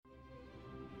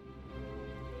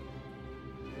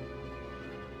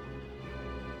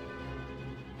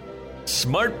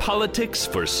Smart politics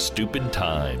for stupid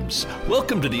times.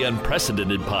 Welcome to the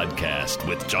Unprecedented Podcast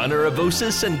with John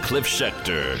Aravosis and Cliff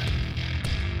Schechter.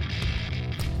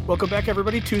 Welcome back,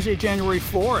 everybody. Tuesday, January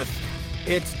 4th.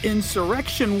 It's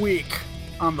Insurrection Week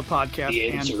on the podcast. The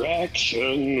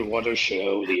Insurrection, what a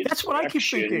show. The That's what I keep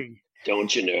thinking.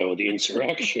 Don't you know, the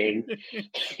Insurrection.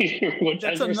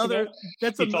 That's another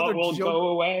thought won't joke. Go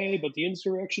away, but the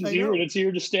Insurrection's here and it's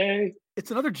here to stay.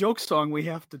 It's another joke song we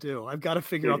have to do. I've got to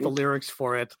figure out the lyrics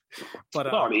for it. But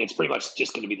well, I mean, it's pretty much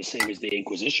just going to be the same as the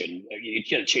Inquisition. You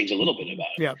got to change a little bit about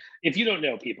it. Yeah. If you don't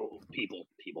know, people,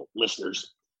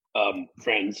 listeners,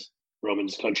 friends,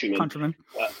 Romans, countrymen.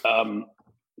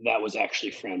 That was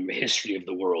actually from History of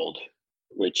the World,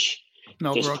 which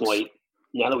Mel at this Brooks. point,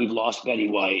 now that we've lost Betty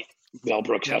White, Mel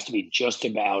Brooks has to be just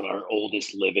about our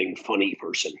oldest living funny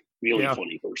person,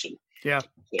 funny person. Yeah.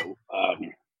 So,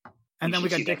 and then we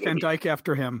got Dick Van Dyke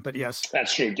after him, but yes.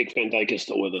 That's true. Dick Van Dyke is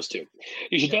still with us too.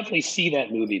 You should definitely see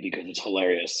that movie because it's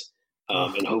hilarious.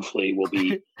 And hopefully will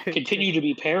continue to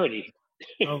be parody.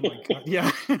 Oh my God.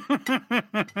 Yeah.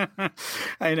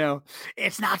 I know.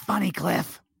 It's not funny,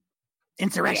 Cliff.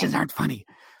 Insurrections aren't funny.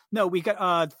 No, we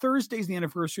got Thursday's the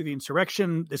anniversary of the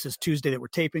insurrection. This is Tuesday that we're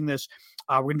taping this.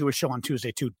 We're going to do a show on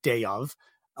Tuesday too, day of.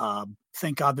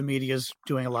 Thank God the media is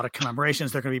doing a lot of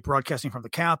commemorations. They're going to be broadcasting from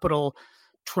the Capitol.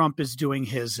 Trump is doing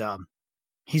his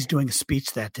he's doing a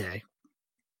speech that day.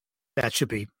 That should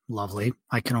be lovely.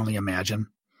 I can only imagine.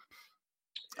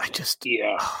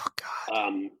 Oh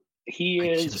God. He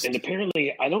is, and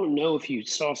apparently, I don't know if you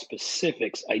saw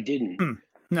specifics. I didn't.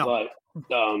 No. But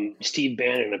Steve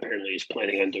Bannon apparently is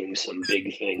planning on doing some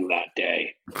big thing that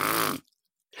day.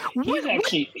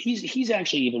 He's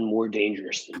actually even more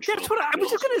dangerous than Trump. That's what I was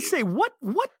just going to say. What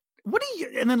do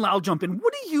you? And then I'll jump in.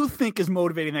 What do you think is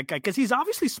motivating that guy? Because he's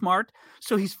obviously smart,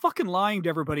 so he's fucking lying to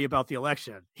everybody about the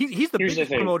election. He's the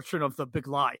biggest promoter of the big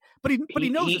lie, but he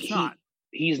knows it's not.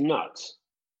 He's nuts.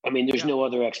 I mean, there's no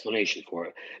other explanation for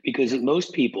it because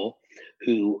most people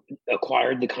who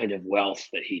acquired the kind of wealth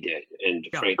that he did, and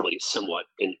frankly, somewhat,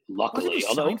 and luckily,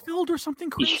 although Seinfeld or something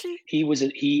crazy,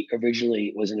 he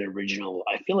originally was an original.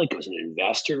 I feel like it was an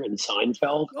investor in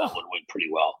Seinfeld. That one went pretty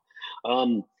well,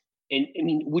 and I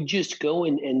mean, would just go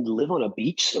and live on a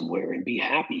beach somewhere and be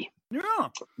happy. Yeah,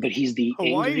 but he's the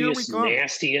angriest,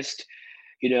 nastiest,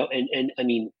 and I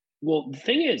mean, well, the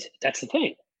thing is, that's the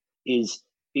thing is.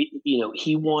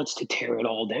 He wants to tear it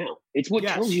all down. It's what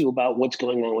tells you about what's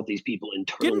going on with these people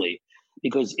internally,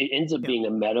 because it ends up being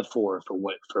a metaphor for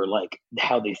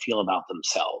how they feel about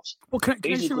themselves. Well, can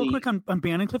I say real quick on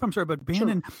Bannon, Cliff? I'm sorry, but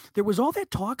Bannon, there was all that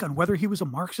talk on whether he was a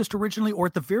Marxist originally, or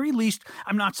at the very least,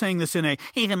 I'm not saying this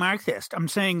he's a Marxist. I'm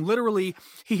saying literally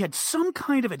he had some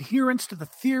kind of adherence to the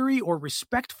theory or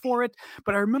respect for it.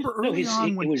 But I remember early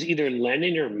on when it was either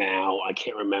Lenin or Mao, I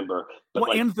can't remember.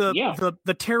 But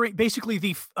the terror,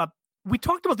 basically we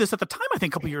talked about this at the time, I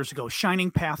think a couple of years ago,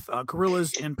 Shining Path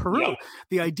guerrillas in Peru. Yeah.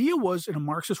 The idea was in a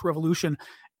Marxist revolution,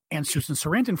 and Susan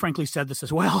Sarandon frankly said this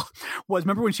as well, was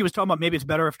remember when she was talking about maybe it's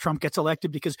better if Trump gets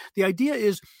elected, because the idea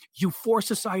is you force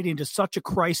society into such a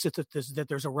crisis that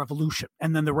there's a revolution,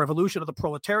 and then the revolution of the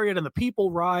proletariat and the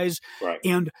people rise. Right.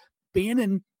 And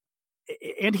Bannon,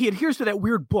 and he adheres to that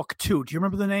weird book too. Do you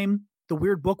remember the name? The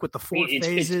weird book with the four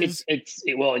phases? It's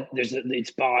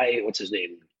by, what's his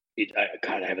name? I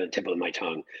have it on the tip of my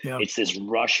tongue. Yeah. It's this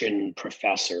Russian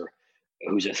professor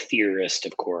who's a theorist,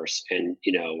 of course, and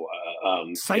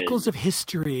Cycles of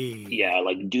History. Yeah,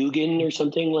 like Dugin or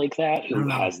something like that, who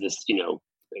has this,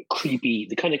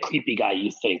 the kind of creepy guy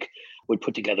you think would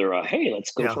put together hey,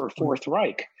 let's go for a Fourth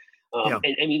Reich.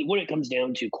 And I mean, what it comes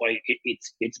down to,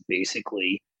 it's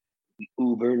basically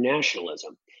uber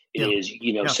nationalism. It is,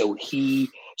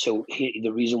 so the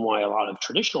reason why a lot of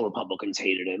traditional Republicans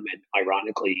hated him, and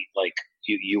ironically, like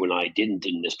you and I didn't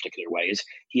in this particular way, is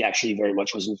he actually very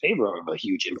much was in favor of a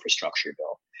huge infrastructure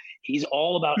bill. He's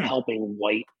all about helping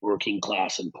white working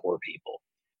class and poor people,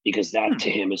 because that to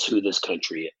him is who this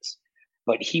country is.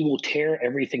 But he will tear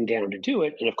everything down to do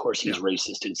it. And of course, he's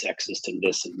racist and sexist and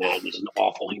this and that, and he's an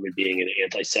awful human being and an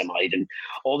anti-Semite and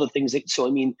all the things that, so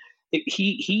I mean,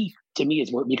 he to me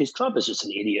is more, because Trump is just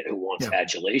an idiot who wants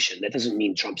adulation. That doesn't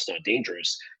mean Trump's not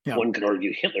dangerous. One could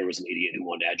argue Hitler was an idiot who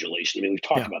wanted adulation. I mean, we've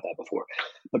talked about that before.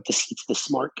 But it's the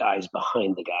smart guys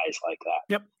behind the guys like that.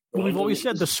 Yep. Well, we've always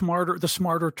said the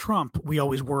smarter Trump we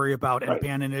always worry about, and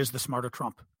Bannon is the smarter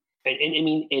Trump. And I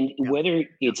mean, whether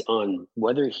it's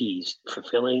whether he's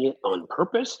fulfilling it on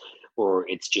purpose, or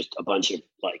it's just a bunch of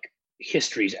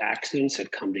history's accidents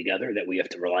that come together that we have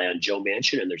to rely on Joe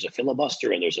Manchin, and there's a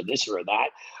filibuster and there's a this or a that,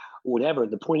 whatever.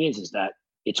 The point is that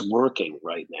it's working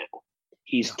right now.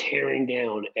 He's tearing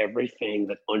down everything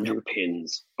that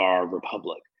underpins our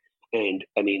republic. And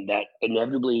I mean, that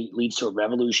inevitably leads to a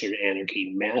revolution,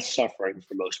 anarchy, mass suffering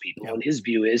for most people. And his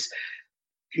view is,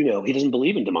 he doesn't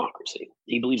believe in democracy.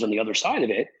 He believes on the other side of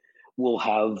it, we'll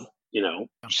have,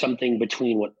 something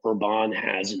between what Orban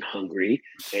has in Hungary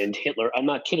and Hitler. I'm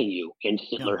not kidding you. And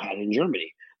Hitler had in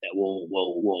Germany that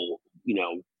will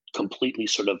completely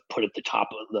sort of put at the top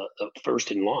of the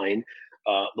first in line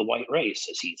the white race,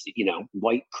 as he's,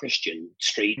 white Christian,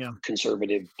 straight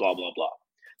conservative, blah, blah, blah.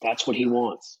 That's what he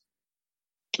wants.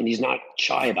 And he's not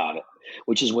shy about it,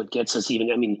 which is what gets us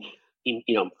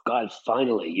God,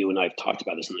 finally, you and I have talked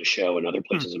about this in the show and other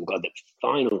places. I'm glad that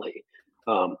finally,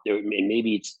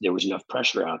 there was enough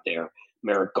pressure out there.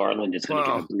 Merrick Garland is going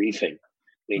to give a briefing.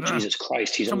 I mean, Jesus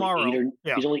Christ, he's only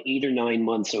 8 or 9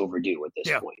 months overdue at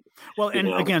this point. Well,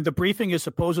 again, the briefing is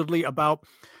supposedly about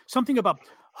something about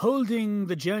holding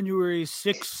the January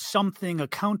 6th something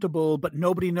accountable, but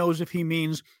nobody knows if he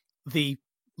means the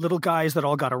little guys that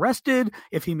all got arrested,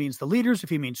 if he means the leaders, if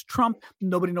he means Trump.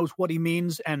 Nobody knows what he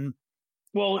means. And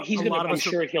he's going to, I'm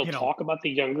sure he'll talk about the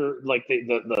younger, like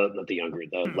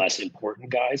the less important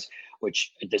guys,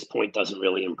 which at this point doesn't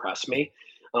really impress me.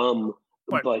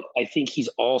 But I think he's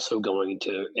also going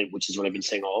to, which is what I've been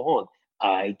saying all along,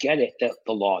 I get it that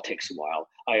the law takes a while.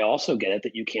 I also get it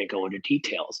that you can't go into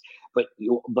details. But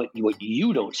what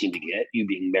you don't seem to get, you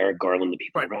being Merrick Garland, the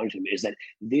people around him, is that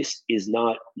this is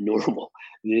not normal.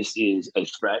 This is a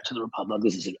threat to the republic.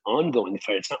 This is an ongoing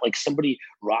threat. It's not like somebody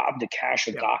robbed a cache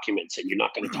of documents and you're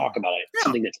not going to talk about it. It's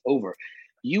something that's over.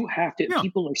 You have to.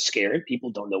 People are scared.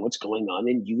 People don't know what's going on,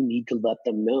 and you need to let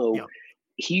them know. Yeah.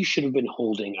 He should have been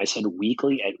holding, I said,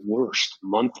 weekly, at worst,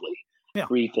 monthly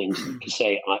briefings to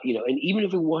say, and even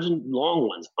if it wasn't long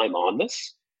ones, I'm on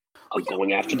this. I'm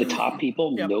going after the top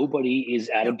people. Nobody is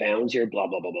out of bounds here, blah,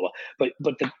 blah, blah, blah, blah.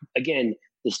 But again,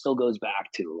 this still goes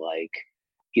back to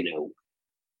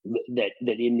that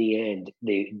in the end,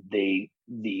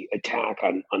 the attack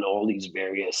on all these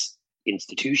various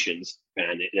institutions,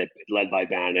 led by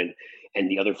Bannon and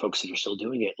the other folks that are still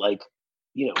doing it,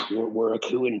 we're a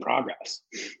coup in progress.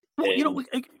 Well,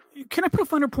 can I put a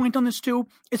finer point on this too?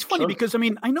 It's funny because,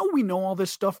 I know we know all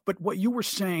this stuff, but what you were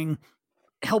saying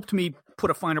helped me put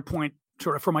a finer point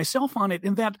sort of for myself on it,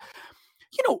 in that,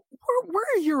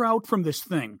 we're a year out from this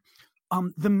thing.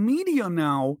 The media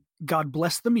now, God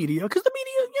bless the media, because the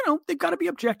media, they've got to be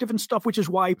objective and stuff, which is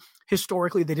why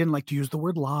historically they didn't like to use the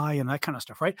word lie and that kind of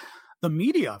stuff, right? The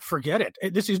media, forget it.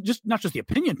 This is just not just the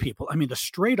opinion people. The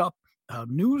straight up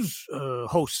news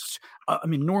hosts,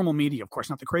 normal media, of course,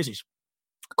 not the crazies,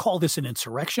 call this an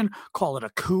insurrection, call it a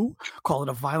coup, call it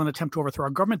a violent attempt to overthrow our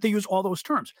government. They use all those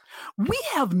terms. We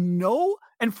have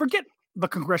and forget the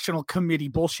congressional committee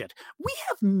bullshit. We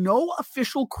have no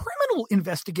official criminal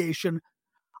investigation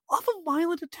of a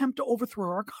violent attempt to overthrow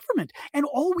our government. And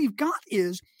all we've got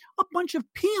is a bunch of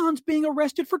peons being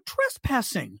arrested for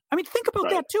trespassing. Think about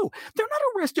that too. They're not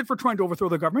arrested for trying to overthrow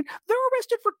the government. They're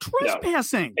arrested for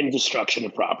trespassing. And destruction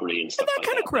of property and stuff and that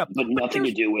kind of crap. But nothing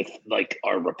to do with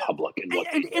our republic. And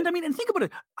think about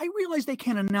it. I realize they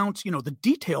can't announce, the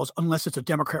details unless it's a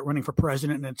Democrat running for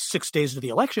president and it's 6 days to the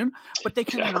election, but they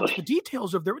can announce the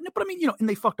details of and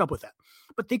they fucked up with that.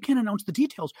 But they can announce the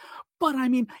details. But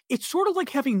it's sort of like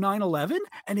having 9/11,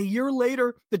 and a year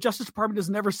later, the Justice Department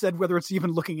has never said whether it's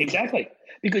even looking at exactly it.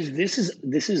 Because this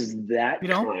is that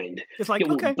kind. It's like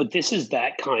okay, but this is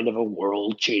that kind of a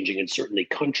world-changing and certainly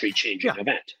country-changing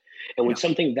event. And when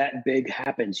something that big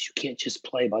happens, you can't just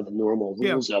play by the normal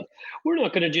rules of we're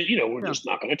not going to do. We're just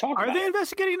not going to talk. Are they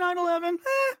investigating 9/11?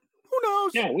 Who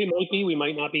knows? Yeah, we might be. We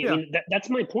might not be. Yeah.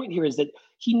 That's my point here. Is that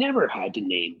he never had to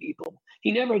name people.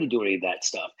 He never had to do any of that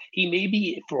stuff. He may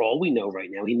be, for all we know right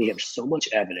now, he may have so much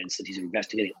evidence that he's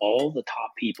investigating all the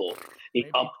top people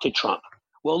up to Trump.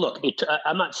 Well, look,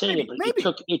 I'm not saying it, but it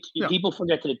took. People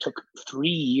forget that it took 3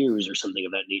 years or something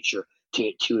of that nature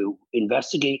to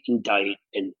investigate, indict,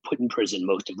 and put in prison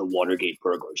most of the Watergate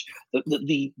burglars.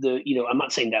 I'm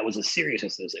not saying that was as serious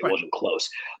as this. It wasn't close,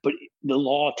 but the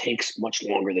law takes much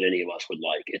longer than any of us would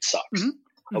like. It sucks.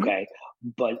 Mm-hmm. Okay.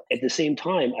 But at the same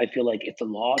time, I feel like if the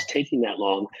law is taking that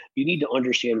long, you need to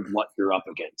understand what you're up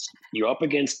against. You're up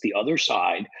against the other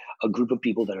side, a group of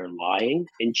people that are lying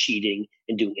and cheating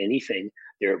and doing anything.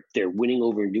 They're winning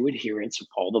over new adherents of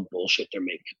all the bullshit they're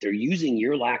making. They're using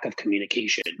your lack of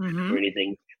communication or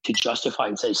anything to justify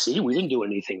and say, see, we didn't do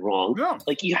anything wrong. Yeah.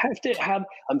 Like you have to have,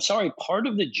 I'm sorry, part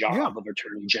of the job of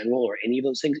Attorney General or any of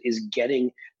those things is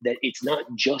getting that it's not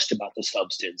just about the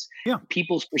substance. Yeah.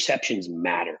 People's perceptions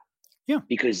matter. Yeah,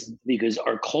 because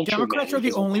our culture.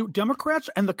 Democrats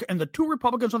and the two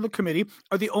Republicans on the committee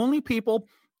are the only people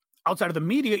outside of the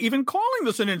media even calling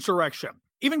this an insurrection,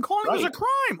 even calling this a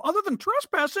crime other than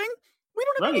trespassing. We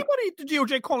don't have anybody at the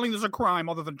DOJ calling this a crime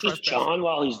other than just trespassing. John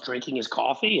while he's drinking his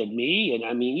coffee and me. And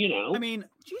I mean,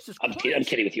 Jesus I'm Christ. I'm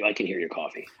kidding with you. I can hear your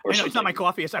coffee. I know, it's not my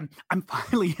coffee. I'm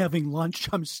finally having lunch.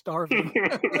 I'm starving.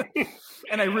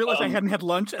 And I realized I hadn't had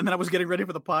lunch, and then I was getting ready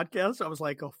for the podcast. So I was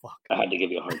like, oh, fuck. I had to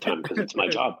give you a hard time because it's my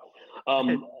job.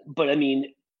 But I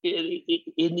mean,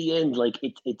 in the end, like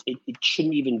it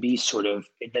shouldn't even be sort of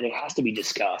that. It has to be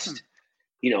discussed.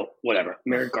 Whatever.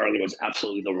 Merrick Garland was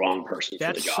absolutely the wrong person for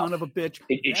the job. That son of a bitch.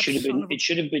 It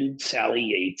should have been Sally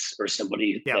Yates or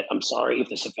somebody that, I'm sorry if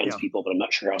this offends people, but I'm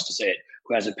not sure how else to say it,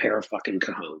 who has a pair of fucking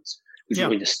cojones, who's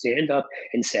going to stand up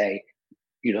and say,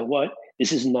 you know what?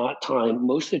 This is not time.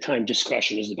 Most of the time,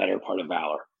 discretion is the better part of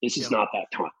valor. This is not that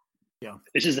time. Yeah.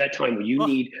 This is that time when you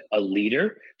need a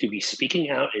leader to be speaking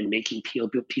out and making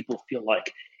people feel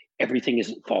like everything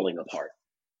isn't falling apart.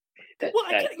 You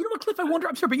know what, Cliff? I wonder.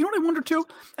 I'm sorry, but you know what I wonder too?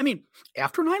 I mean,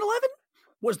 after 9/11,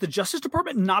 was the Justice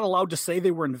Department not allowed to say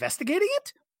they were investigating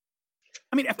it?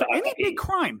 I mean, after any big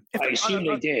crime, I assume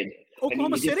they did.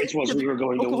 Oklahoma City. The was we were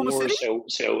going Oklahoma to war, City?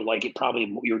 so like it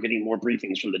probably you were getting more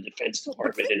briefings from the Defense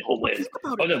Department and Homeland.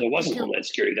 Oh no, there wasn't Homeland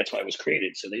Security. That's why it was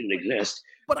created, so they didn't exist.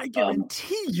 But I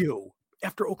guarantee you,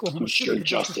 after Oklahoma City, the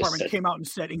Justice Department came out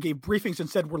and gave briefings and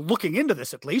said, we're looking into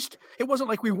this at least. It wasn't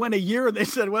like we went a year and they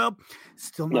said, well,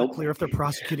 still not clear if they're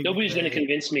prosecuting. Nobody's going to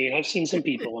convince me, and I've seen some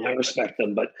people and I respect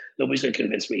them, but nobody's going to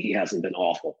convince me he hasn't been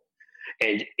awful.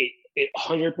 And it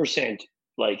 100%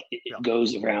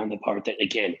 goes around the part that,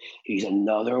 again, he's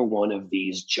another one of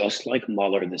these, just like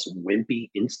Mueller, this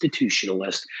wimpy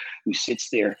institutionalist who sits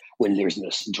there when there's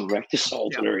this direct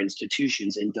assault on our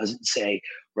institutions and doesn't say,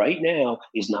 right now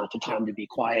is not the time to be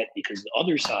quiet because the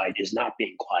other side is not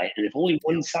being quiet. And if only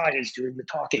one side is doing the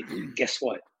talking, guess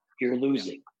what? You're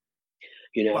losing.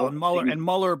 Well, and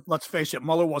Mueller, let's face it,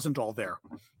 Mueller wasn't all there.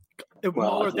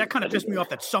 Mueller, that kind of pissed me off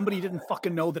that somebody didn't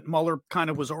fucking know that Mueller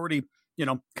kind of was already,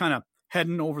 kind of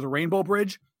heading over the Rainbow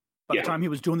Bridge by the time he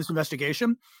was doing this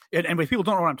investigation. And if people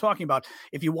don't know what I'm talking about,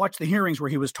 if you watch the hearings where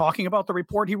he was talking about the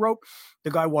report he wrote, the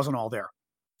guy wasn't all there.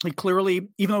 He clearly,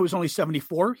 even though he was only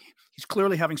 74, he's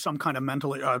clearly having some kind of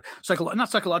mental, not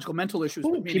psychological, mental issues.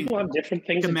 But people have different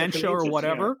things. Dementia or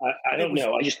whatever. I don't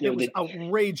know. I just know that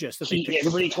outrageous. That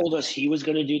everybody told us he was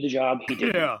going to do the job. He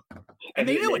did. Yeah. And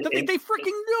they knew it. They freaking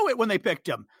knew it when they picked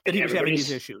him, that he was having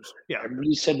these issues. Yeah.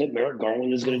 Everybody said that Merrick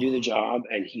Garland is going to do the job,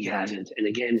 and he hasn't. And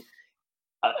again,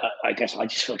 I guess I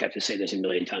just feel like I have to say this a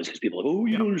million times because people are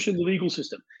like, you don't understand the legal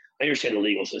system. I understand the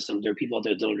legal system. There are people out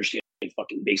there that don't understand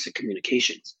fucking basic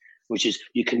communications, which is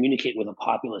you communicate with a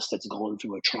populace that's going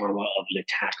through a trauma of an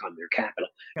attack on their capital.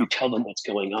 You tell them what's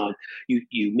going on.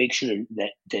 You make sure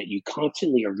that you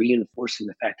constantly are reinforcing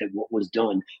the fact that what was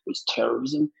done was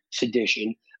terrorism,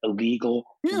 sedition, illegal,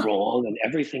 wrong, and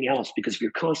everything else. Because if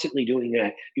you're constantly doing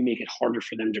that, you make it harder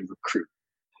for them to recruit.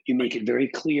 You make it very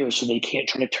clear so they can't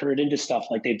try to turn it into stuff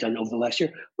like they've done over the last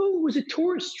year. Oh, it was a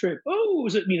tourist trip. Oh,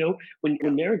 was it, when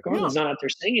Merrick Garland's not out there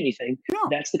saying anything,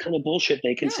 that's the kind of bullshit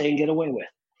they can say and get away with.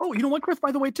 Oh, you know what, Chris,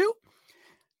 by the way, too?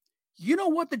 You know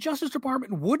what? The Justice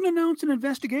Department wouldn't announce an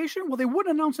investigation? Well, they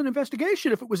wouldn't announce an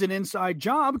investigation if it was an inside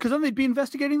job, because then they'd be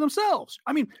investigating themselves.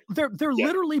 I mean, they're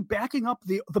literally backing up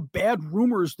the bad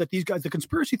rumors that these guys, the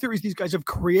conspiracy theories these guys have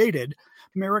created,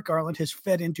 Merrick Garland has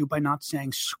fed into by not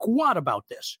saying squat about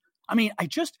this. I mean,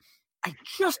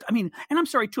 and I'm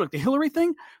sorry too, like the Hillary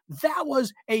thing, that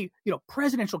was a,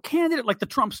 presidential candidate, like the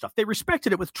Trump stuff. They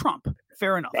respected it with Trump.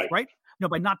 Fair enough, right?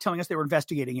 By not telling us they were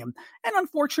investigating him. And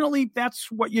unfortunately,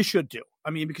 that's what you should do. I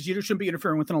mean, because you shouldn't be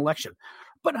interfering with an election.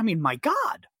 But I mean, my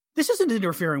God, this isn't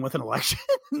interfering with an election.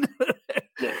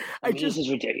 This is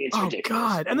ridiculous. Oh,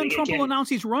 God. And then Trump will announce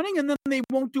he's running, and then they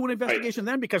won't do an investigation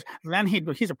then, because then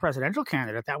he's a presidential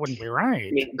candidate. That wouldn't be right.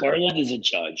 I mean, Garland is a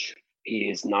judge. He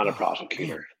is not a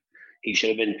prosecutor. He should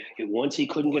have been. Once he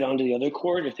couldn't get onto the other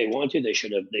court, if they wanted, he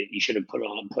should have put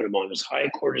him on as high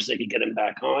court as they could get him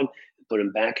back on, put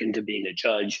him back into being a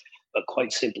judge. But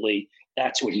quite simply,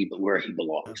 that's where he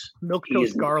belongs. Milk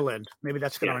Toast Garland. Maybe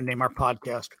that's going to name our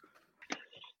podcast.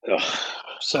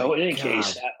 So in any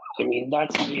case, I mean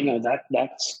that's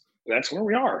where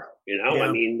we are.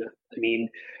 I mean,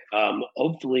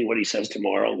 hopefully what he says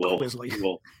tomorrow will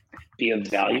be of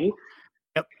value.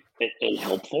 And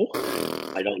helpful.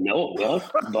 I don't know it will,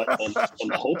 but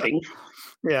I'm hoping.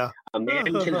 Yeah. A man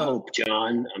can hope,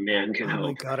 John. A man can hope. Oh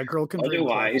my God, a girl can.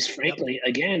 Otherwise, frankly,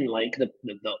 again, like the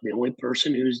only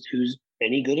person who's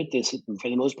any good at this for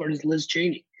the most part is Liz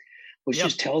Cheney, which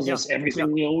just tells us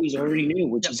everything we always already knew.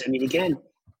 Which is, I mean, again,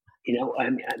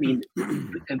 I mean,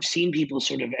 I've seen people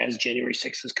sort of, as January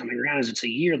 6th is coming around, as it's a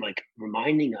year, like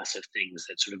reminding us of things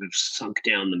that sort of have sunk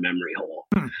down the memory hole.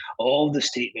 All the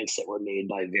statements that were made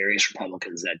by various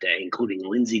Republicans that day, including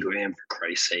Lindsey Graham, for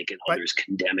Christ's sake, and others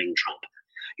condemning Trump,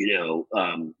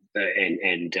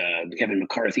 and Kevin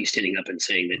McCarthy standing up and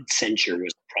saying that censure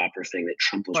was the proper thing, that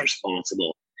Trump was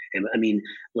responsible. And I mean,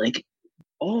 again,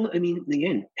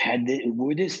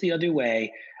 were this the other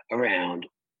way around,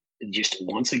 just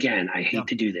once again, I hate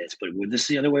to do this, but were this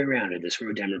the other way around, and this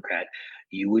were a Democrat,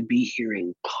 you would be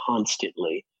hearing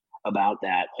constantly about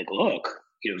that. Like, look,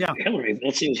 Hillary,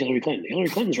 let's say it was Hillary Clinton. Hillary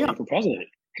Clinton's running for president.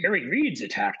 Harry Reid's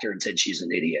attacked her and said she's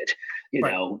an idiot.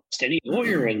 Steny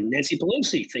Hoyer and Nancy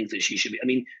Pelosi think that she should be. I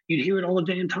mean, you'd hear it all the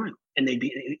damn time. And they'd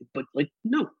be, but like,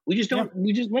 no, we just don't,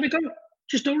 we just let it go.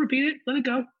 Just don't repeat it. Let it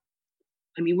go.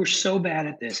 I mean, we're so bad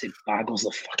at this. It boggles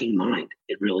the fucking mind.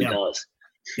 It really does.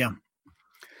 Yeah.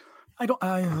 I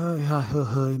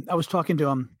was talking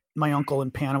to my uncle in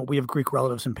Panama. We have Greek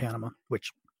relatives in Panama,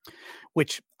 which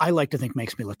I like to think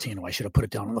makes me Latino. I should have put it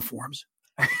down on the forums.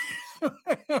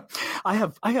 I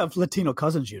have Latino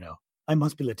cousins, I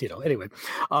must be Latino anyway.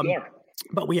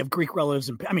 But we have Greek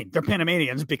relatives, they're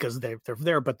Panamanians because they're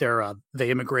there, but they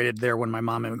immigrated there when my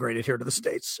mom immigrated here to the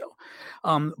States. So,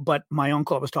 but my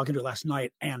uncle I was talking to last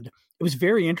night, and it was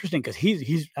very interesting because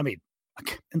he's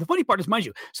and the funny part is, mind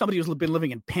you, somebody who's been living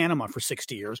in Panama for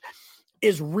 60 years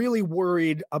is really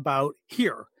worried about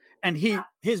here, and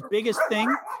his biggest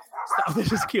thing. Oh,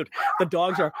 this is cute. The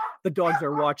dogs are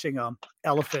watching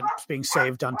elephants being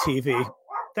saved on TV.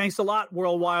 Thanks a lot,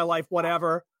 World Wildlife,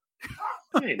 whatever.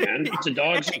 Hey man, if the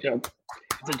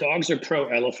dogs are pro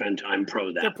elephant, I'm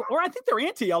pro that. Or I think they're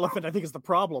anti-elephant. I think is the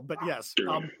problem. But yes,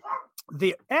 God,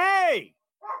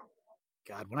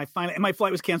 when I finally, my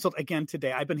flight was canceled again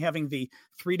today. I've been having the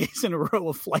 3 days in a row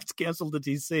of flights canceled to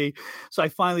DC. So I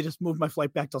finally just moved my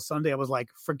flight back till Sunday. I was like,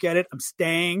 forget it. I'm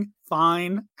staying.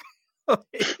 Fine. Because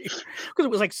it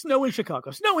was like snow in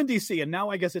Chicago, snow in DC. And now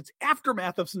I guess it's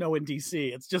aftermath of snow in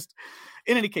DC. It's just,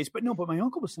 in any case, but my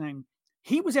uncle was saying,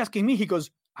 he was asking me, he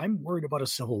goes, I'm worried about a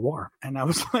civil war. And I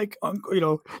was like,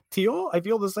 Tio, I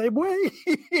feel the same way.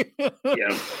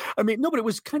 Yeah. But it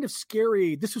was kind of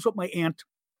scary. This is what my aunt,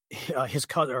 his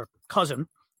cousin,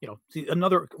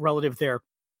 another relative there,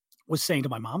 was saying to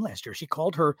my mom last year. She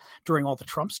called her during all the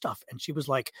Trump stuff, and she was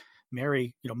like,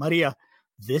 Mary, Maria,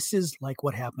 this is like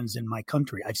what happens in my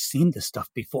country. I've seen this stuff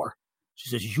before. She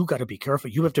says, you got to be careful.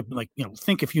 You have to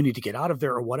think if you need to get out of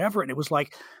there or whatever. And it was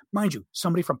like, mind you,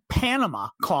 somebody from Panama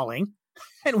calling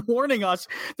and warning us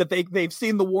that they've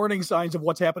seen the warning signs of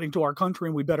what's happening to our country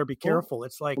and we better be careful. Well,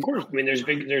 it's like, of course. I mean, there's a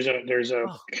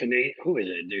Canadian, who is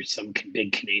it? There's some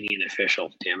big Canadian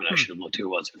official. Damn it. I should have looked who it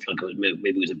was. I feel like maybe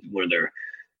it was one of their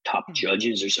top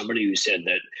judges or somebody who said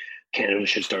that Canada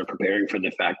should start preparing for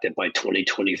the fact that by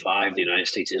 2025, the United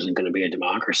States isn't going to be a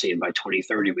democracy. And by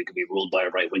 2030, we could be ruled by a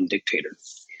right-wing dictator.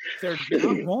 They're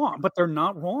not wrong, but they're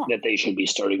not wrong. That they should be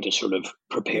starting to sort of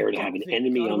prepare to have an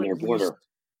enemy on their border.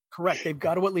 Correct. They've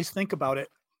got to at least think about it.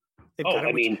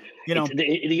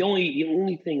 The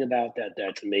only thing about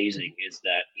that's amazing is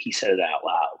that he said it out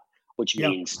loud, which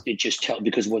means it just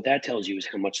because what that tells you is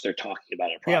how much they're talking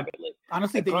about it privately. Yeah.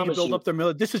 Honestly, they need to build up their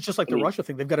military. This is just like the Russia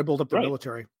thing. They've got to build up their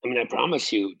military. I mean, I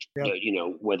promise you,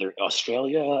 whether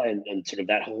Australia and sort of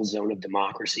that whole zone of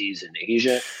democracies in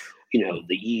Asia,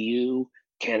 the EU,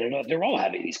 Canada, they're all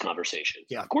having these conversations.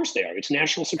 Yeah. Of course they are. It's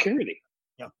national security.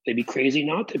 Yeah. They'd be crazy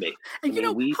not to be. And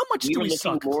how much do we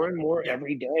suck? More and more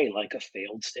every day like a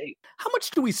failed state. How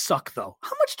much do we suck, though?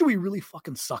 How much do we really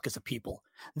fucking suck as a people?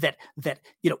 That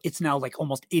it's now like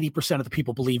almost 80% of the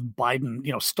people believe Biden,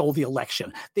 stole the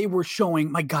election. They were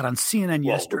showing, my God, on CNN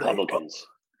yesterday. Republicans.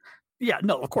 Yeah,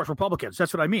 no, of course, Republicans.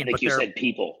 That's what I mean. I think you said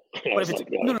people. But if it's,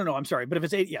 no, I'm sorry. But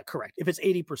if it's correct. If it's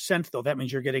 80%, though, that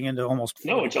means you're getting into almost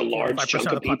it's a large chunk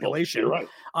of the population. You're right.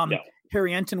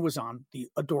 Harry Enton was on, the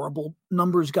adorable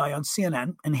numbers guy on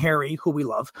CNN, and Harry, who we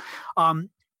love.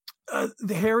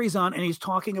 Harry's on, and he's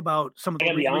talking about some of the. I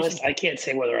gotta be honest, I can't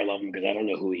say whether I love him because I don't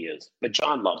know who he is. But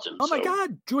John loves him. Oh my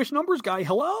God, Jewish numbers guy.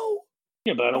 Hello.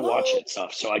 Yeah, but I don't watch it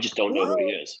stuff, so I just don't know who he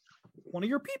is. One of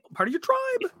your people, part of your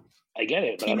tribe. I get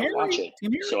it, but I don't watch it,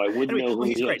 so I wouldn't know who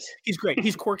he is. He's great.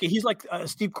 He's quirky. He's like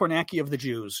Steve Kornacki of the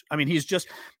Jews. I mean,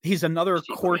 he's another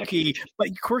quirky, but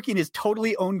quirky in his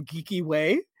totally own geeky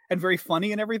way and very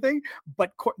funny and everything.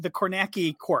 But the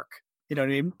Kornacki quirk, you know what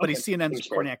I mean? But he's CNN's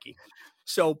Kornacki.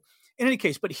 So in any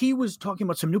case, but he was talking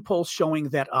about some new polls showing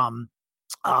that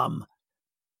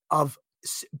of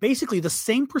basically the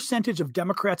same percentage of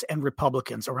Democrats and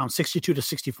Republicans, around 62 to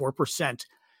 64%,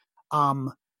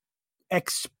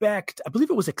 expect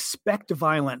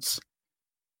violence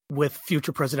with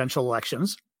future presidential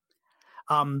elections.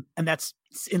 And that's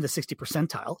in the 60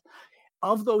 percentile.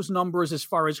 Of those numbers, as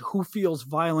far as who feels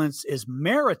violence is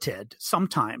merited,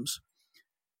 sometimes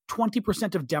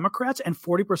 20% of Democrats and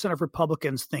 40% of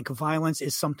Republicans think violence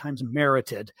is sometimes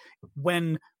merited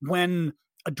when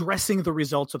addressing the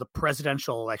results of the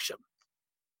presidential election.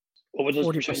 What were those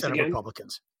 40% of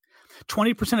Republicans.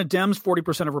 20% of Dems,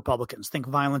 40% of Republicans think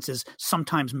violence is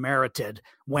sometimes merited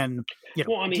when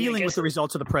dealing with the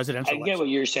results of the presidential election. I get what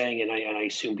you're saying, and I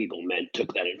assume people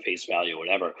took that at face value or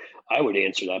whatever. I would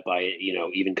answer that by,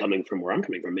 even coming from where I'm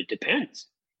coming from, it depends.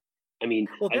 I mean,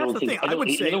 well, that's the thing. I would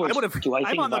say, do I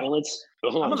think violence?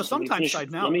 I'm on the sometimes side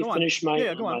now. Let me finish my.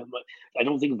 I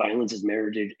don't think violence is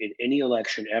merited in any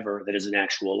election ever that is an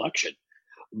actual election.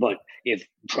 But if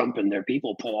Trump and their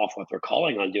people pull off what they're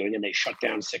calling on doing and they shut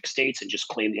down 6 states and just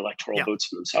claim the electoral votes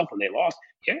for themselves when they lost,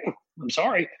 I'm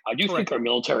sorry. I do think our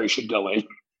military should go in.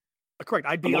 Correct.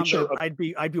 I'd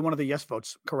be one of the yes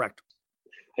votes. Correct.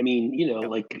 I mean,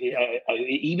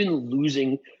 even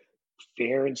losing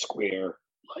fair and square,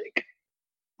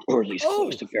 or at least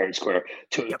close to fair and square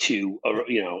to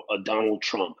a Donald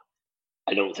Trump.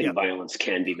 I don't think violence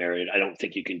can be merited. I don't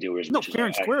think you can do it as much as fair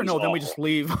and square. No, then we just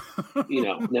leave.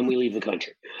 Then we leave the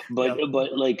country. But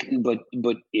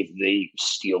if they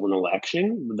steal an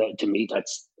election, that to me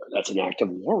that's an act of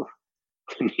war.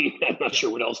 I mean, I'm not sure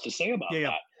what else to say about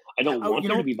that. I don't want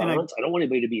there to be violence. I don't want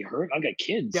anybody to be hurt. I got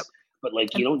kids. But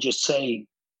you don't just say,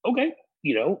 okay,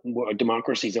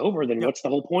 democracy's over. Then what's the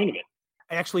whole point of it?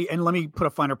 Actually, and let me put a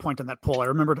finer point on that poll. I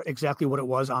remembered exactly what it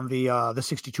was on the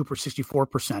 62 or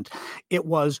 64%. It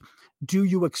was, do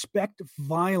you expect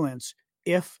violence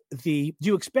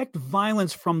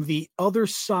from the other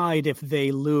side if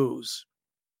they lose?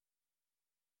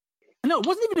 No, it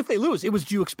wasn't even if they lose. It was,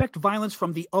 do you expect violence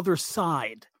from the other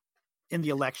side in the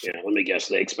election? Yeah, let me guess.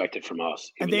 They expect it from us.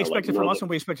 And they expect it from us and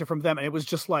we expect it from them. And it was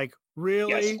just like,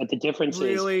 really? Yes, but the difference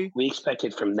is we expect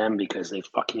it from them because they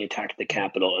fucking attacked the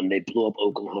Capitol and they blew up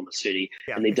Oklahoma City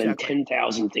and they've done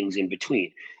 10,000 things in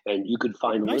between. And you could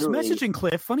find nice messaging,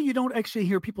 Cliff. Funny you don't actually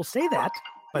hear people say that,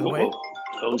 by the way.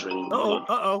 Phone's ringing.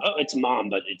 Oh, it's Mom,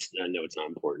 but I know it's not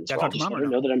important. So I'll just let her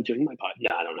know that I'm doing my pod.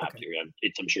 No, I don't have to.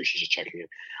 I'm sure she's just checking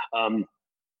in.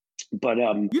 But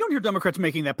you don't hear Democrats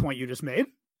making that point you just made.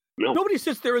 No. Nobody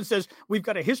sits there and says we've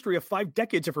got a history of 5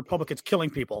 decades of Republicans killing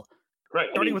people. Right.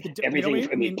 Starting with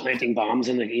everything. Planting bombs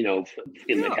in the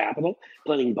the Capitol,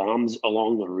 planting bombs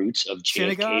along the routes of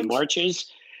JFK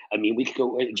marches. I mean, we could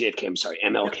go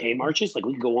MLK marches. We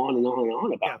could go on and on and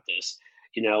on about this.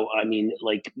 I mean,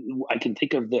 I can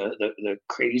think of the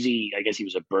crazy. I guess he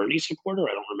was a Bernie supporter.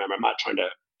 I don't remember. I'm not trying to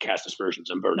cast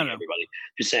aspersions on Bernie. Everybody,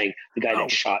 just saying the guy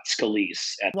that shot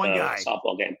Scalise at the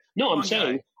softball game. No, I'm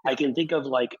saying. I can think of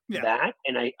that,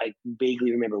 and I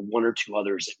vaguely remember 1 or 2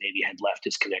 others that maybe had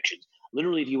leftist connections.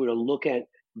 Literally, if you were to look at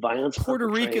violence, Puerto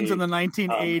Ricans in the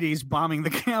 1980s bombing the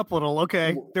Capitol.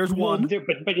 Okay, there's one.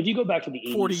 But if you go back to the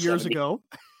 80s, 40 years ago,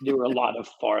 there were a lot of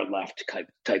far left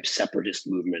type separatist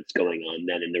movements going on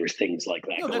then, and there were things like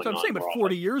that. No, that's what I'm saying. But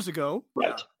 40 years ago,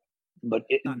 right? But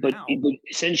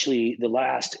essentially, the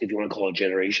last, if you want to call it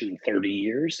generation, 30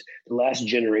 years, the last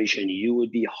generation, you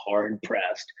would be hard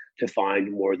pressed to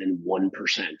find more than 1%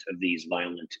 of these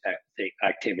violent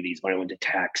activities, violent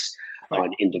attacks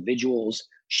on individuals.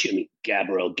 I mean,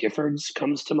 Gabrielle Giffords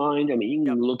comes to mind. I mean, you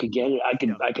can look again. I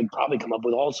could probably come up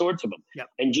with all sorts of them. Yep.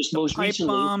 And just most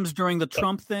recently, bombs during the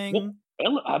Trump thing.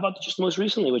 Well, how about just most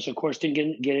recently, which of course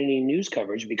didn't get any news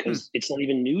coverage because it's not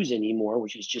even news anymore,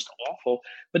 which is just awful.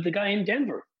 But the guy in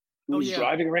Denver who was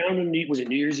driving around, was it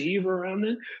New Year's Eve or around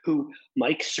then, who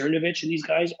Mike Cernovich and these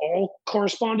guys all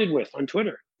corresponded with on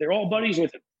Twitter. They're all buddies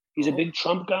with him. He's a big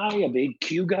Trump guy, a big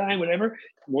Q guy, whatever.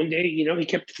 One day, he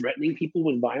kept threatening people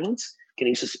with violence,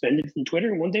 getting suspended from Twitter.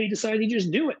 And one day he decided he'd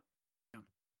just do it.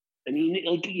 I mean,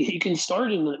 you can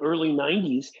start in the early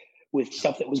 90s with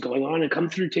stuff that was going on and come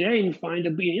through today and find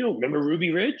remember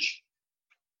Ruby Ridge?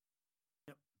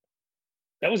 Yep.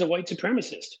 That was a white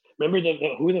supremacist. Remember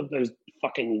those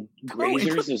fucking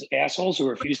grazers, those assholes who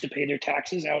refused to pay their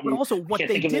taxes out? But also what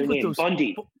they did with those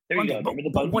Bundy. There you go. Remember the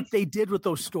Bundy? But what they did with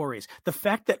those stories, the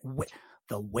fact that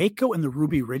the Waco and the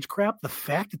Ruby Ridge crap, the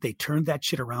fact that they turned that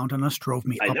shit around on us drove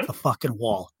me up the fucking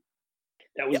wall.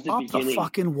 That was the beginning. The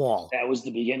fucking wall. That was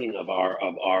the beginning of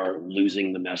our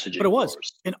losing the message. But it was,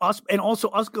 and also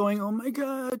us going, oh my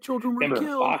god, children were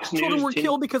killed. Children were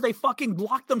killed because they fucking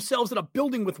locked themselves in a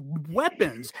building with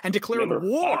weapons and declared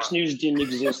war. Fox News didn't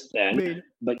exist then,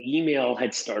 but email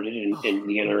had started, and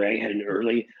the NRA had an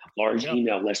early large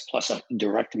email list plus a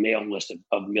direct mail list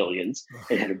of millions.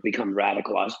 It had become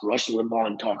radicalized. Rush Limbaugh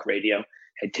on talk radio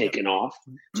had taken off.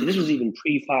 So this was even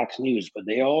pre-Fox News, but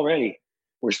they already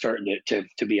were starting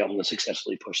to be able to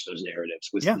successfully push those narratives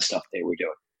with the stuff they were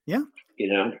doing. Yeah.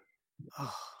 You know? I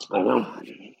don't know.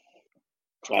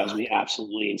 Drives me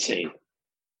absolutely insane.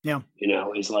 Yeah. You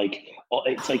know, it's like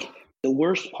the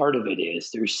worst part of it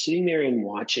is they're sitting there and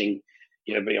watching.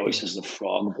 You know, everybody always says the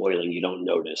frog boiling, you don't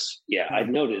notice. Yeah, I've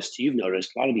noticed. You've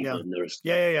noticed. A lot of people have noticed.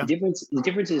 Yeah. The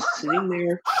difference is sitting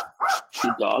there.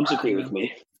 The dogs agree with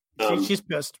me. She's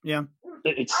pissed. Yeah.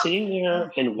 It's sitting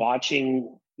there and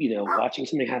watching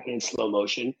something happen in slow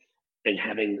motion and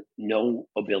having no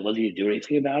ability to do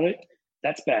anything about it.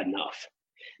 That's bad enough.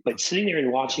 But sitting there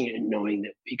and watching it and knowing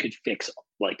that we could fix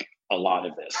like a lot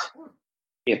of this,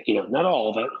 if not all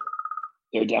of it,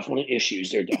 there are definitely issues.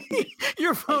 There are definitely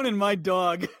your phone and my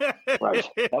dog. Right.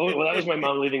 That was my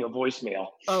mom leaving a voicemail.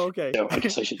 Oh, okay. So I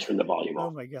guess I should turn the volume off.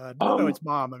 Oh my God! No, it's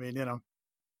Mom. I mean,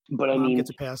 But Mom I mean,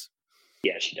 gets a pass.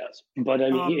 Yeah, she does. But I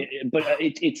mean,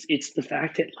 it's the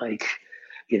fact that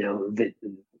that.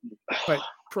 Right.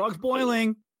 Frog's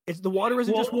boiling. The water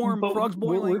isn't just warm. Frog's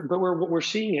boiling. We're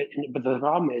seeing it. But the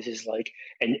problem is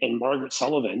and Margaret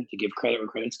Sullivan, to give credit where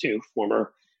credit's due,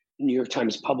 former New York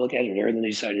Times public editor, and then they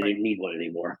decided they didn't need one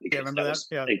anymore. Because remember that?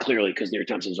 Yeah. And clearly, because New York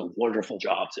Times has a wonderful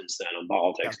job since then on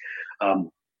politics. Yeah.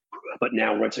 But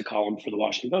now writes a column for the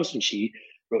Washington Post, and she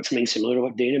wrote something similar to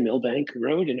what Dana Milbank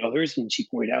wrote and others, and she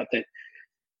pointed out that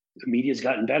the media's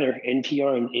gotten better.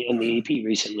 NPR and the AP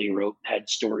recently had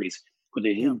stories where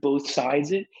they didn't both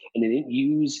sides it, and they didn't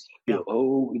use they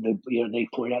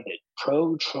point out that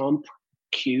pro-Trump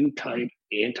Q-type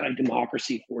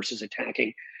anti-democracy forces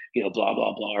attacking blah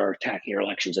blah blah are attacking our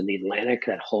elections. And the Atlantic,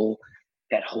 that whole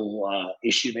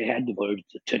issue they had devoted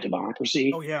to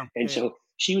democracy. Oh yeah. And so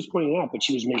she was pointing out, but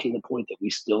she was making the point that we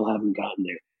still haven't gotten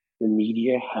there. The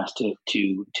media has to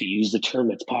use the term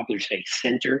that's popular today,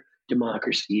 center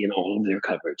democracy in all of their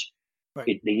coverage.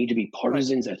 Right. They need to be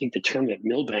partisans. Right. I think the term that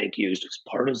Milbank used was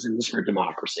partisans for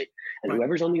democracy. And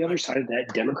whoever's on the other side of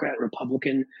that, Democrat,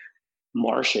 Republican,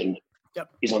 Martian,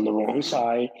 is on the wrong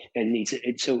side and needs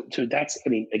it. So that's,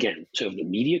 again, so if the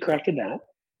media corrected that,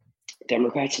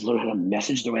 Democrats learn how to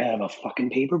message their way out of a fucking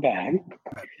paper bag,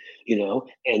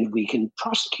 and we can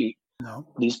prosecute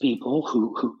these people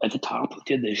who at the top who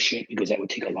did this shit, because that would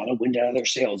take a lot of wind out of their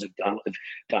sails if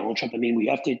Donald Trump. We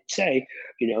have to say,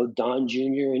 Don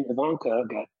Jr. and Ivanka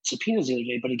got subpoenas the other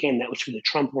day, but again, that was for the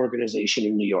Trump Organization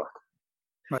in New York.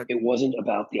 Right. It wasn't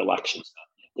about the election stuff.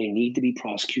 They need to be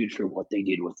prosecuted for what they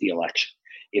did with the election.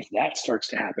 If that starts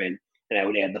to happen, and I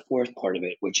would add the fourth part of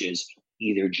it, which is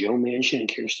either Joe Manchin and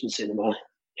Kyrsten Sinema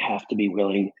have to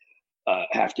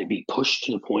be pushed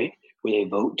to the point where they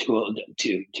vote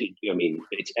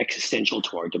it's existential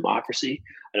to our democracy.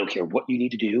 I don't care what you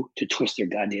need to do to twist their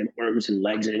goddamn arms and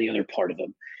legs and any other part of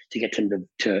them to get them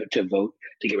to vote,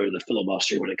 to get rid of the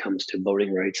filibuster when it comes to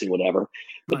voting rights and whatever.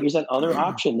 But there's that other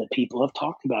option that people have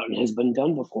talked about and has been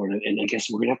done before. And I guess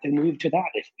we're going to have to move to that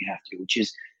if we have to, which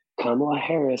is Kamala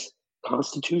Harris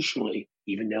constitutionally,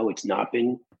 even though it's not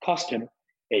been custom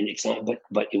and it's not,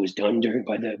 but it was done during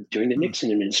the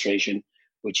Nixon administration,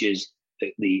 which is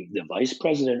the vice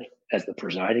president as the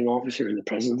presiding officer and the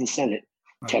president of the Senate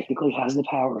technically has the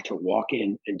power to walk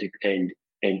in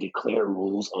and declare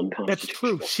rules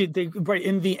unconstitutional. That's true.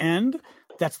 In the end,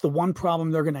 that's the one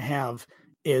problem they're going to have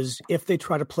is if they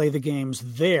try to play the games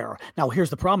there. Now, here's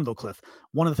the problem, though, Cliff.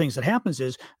 One of the things that happens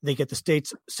is they get the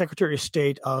state's Secretary of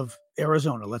State of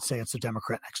Arizona. Let's say it's a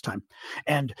Democrat next time.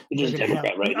 And it is a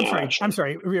Democrat right now. I'm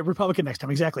sorry, Republican next time.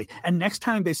 Exactly. And next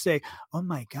time they say, oh,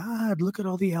 my God, look at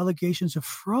all the allegations of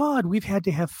fraud. We've had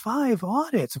to have 5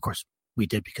 audits. Of course, we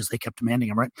did because they kept demanding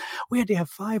them, right? We had to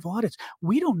have 5 audits.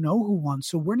 We don't know who won,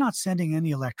 so we're not sending any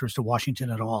electors to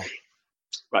Washington at all.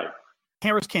 Right.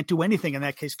 Harris can't do anything in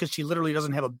that case because she literally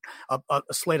doesn't have a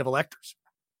slate of electors.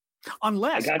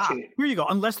 Unless, here you go,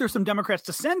 unless there's some Democrats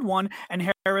to send one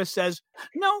and Harris says,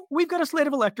 no, we've got a slate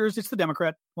of electors. It's the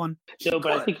Democrat one. No,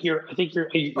 but I think you're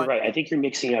right. I think you're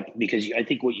mixing up because I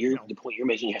think the point you're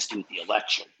making has to do with the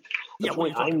election. The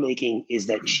point I'm making is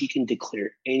that she can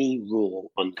declare any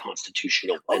rule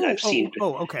unconstitutional. And I've seen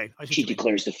okay. She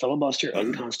declares the filibuster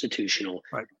unconstitutional,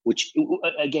 which,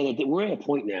 again, we're at a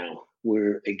point now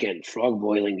where, again, frog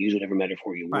boiling, use whatever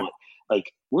metaphor you want.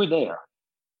 Like, we're there.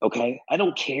 Okay, I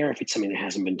don't care if it's something that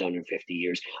hasn't been done in 50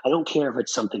 years. I don't care if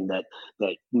it's something that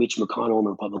Mitch McConnell and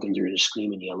the Republicans are going to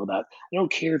scream and yell about. I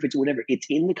don't care if it's whatever. It's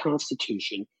in the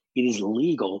Constitution. It is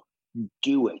legal.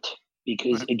 Do it.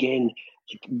 Because, again,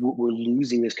 we're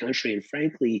losing this country. And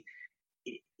frankly,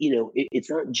 it's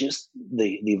not just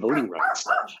the voting rights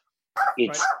stuff.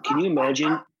 It's can you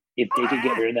imagine if they could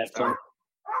get rid of that?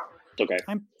 Okay.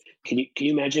 Can you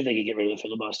imagine if they could get rid of the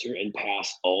filibuster and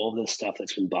pass all of this stuff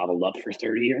that's been bottled up for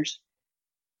 30 years?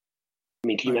 I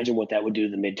mean, can you imagine what that would do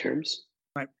to the midterms?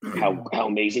 Right. How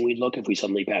amazing we'd look if we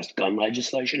suddenly passed gun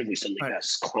legislation, if we suddenly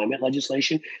passed climate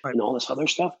legislation, and all this other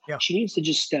stuff. Yeah. She needs to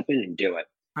just step in and do it.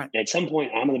 Right. And at some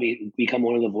point, I'm going to become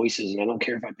one of the voices, and I don't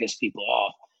care if I piss people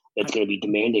off, that's going to be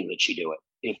demanding that she do it.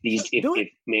 If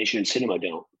Manchin and Sinema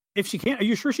don't. If she can, are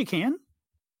you sure she can?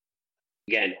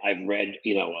 Again, I've read,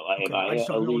 am I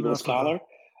a legal scholar?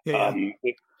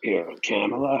 Here,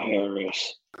 Kamala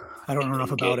Harris. I don't know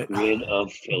enough about it. Get rid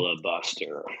of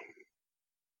filibuster.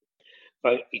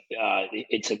 But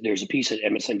there's a piece at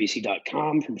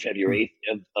MSNBC.com from February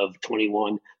 8th of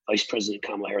 21. Vice President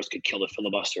Kamala Harris could kill the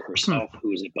filibuster herself.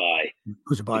 Who is it by?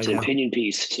 Who's it by? It's an opinion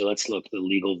piece. So let's look the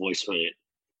legal voice on it.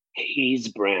 Hayes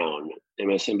Brown,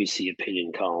 MSNBC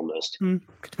opinion columnist. Writer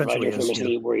from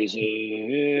MSNBC, where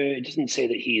it doesn't say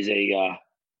that he's a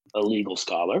legal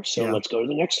scholar. So let's go to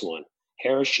the next one.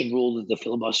 Harris should rule that the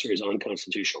filibuster is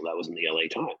unconstitutional. That was in the LA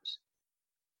Times.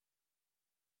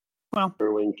 Well,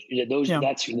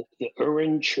 that's the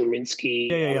Erwin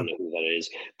Chemerinsky. I don't know who that is.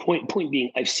 Point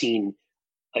being, I've seen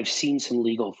some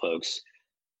legal folks.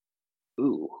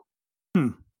 Ooh.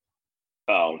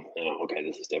 Oh, okay.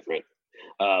 This is different.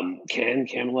 Can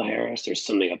Kamala Harris? There's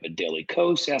something up at Daily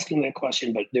Kos asking that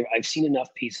question, but I've seen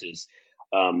enough pieces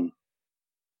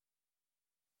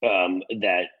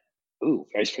that. Ooh,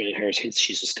 Vice President Harris hints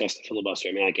she's discussed the filibuster.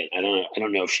 I mean, again, I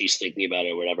don't know if she's thinking about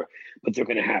it or whatever, but they're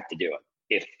going to have to do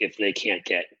it if they can't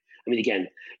get. I mean, again,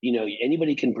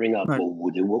 anybody can bring up, well,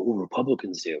 what will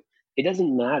Republicans do? It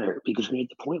doesn't matter because when you're at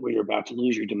the point where you're about to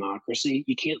lose your democracy,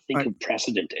 you can't think of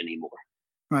precedent anymore.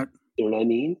 Right. You know what I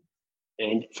mean?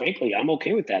 And frankly, I'm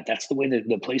okay with that. That's the way that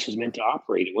the place was meant to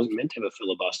operate. It wasn't meant to have a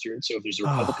filibuster. And so if there's a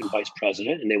Republican vice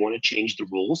president and they want to change the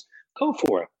rules, go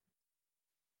for it.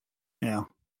 Yeah.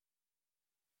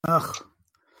 Ugh.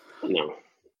 No.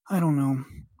 I don't know.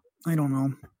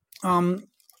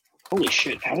 Holy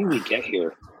shit! How did we get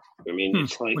here? I mean,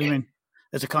 it's like. What do you mean?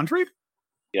 As a country?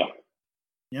 Yeah.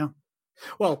 Yeah.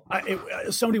 Well,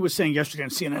 somebody was saying yesterday on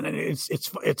CNN, and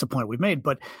it's a point we've made,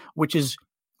 but which is,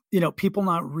 people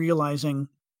not realizing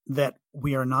that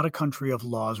we are not a country of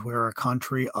laws. We're a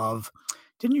country of,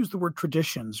 didn't use the word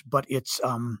traditions, but it's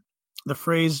the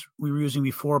phrase we were using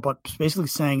before, but basically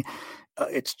saying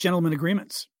it's gentlemen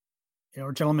agreements.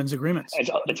 Or gentlemen's agreements.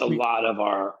 It's a lot of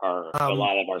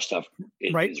our stuff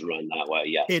is run that way.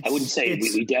 Yes, I wouldn't say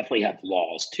we definitely have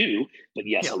laws too, but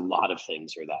yes, a lot of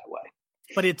things are that way.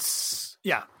 But it's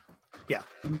yeah.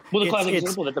 Well, the classic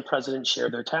example that the president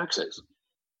shared their taxes.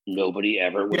 Nobody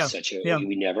ever was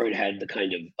we never had the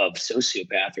kind of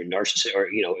sociopath or narcissist or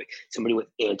somebody with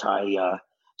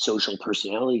anti-social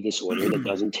personality disorder that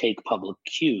doesn't take public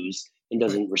cues and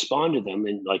doesn't respond to them,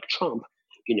 and like Trump.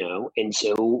 And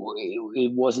so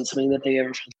it wasn't something that they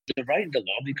ever felt to write into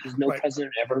law because no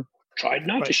president ever tried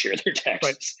not to share their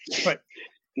taxes. Right.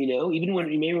 Even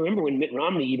when you may remember when Mitt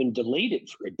Romney even delayed it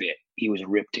for a bit, he was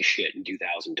ripped to shit in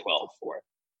 2012 for it.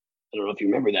 I don't know if you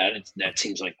remember that. That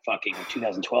seems like fucking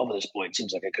 2012 at this point. It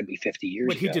seems like it could be 50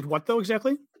 years ago. He did what though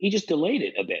exactly? He just delayed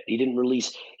it a bit. He didn't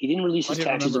release his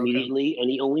taxes immediately, and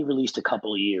he only released a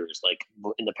couple of years. Like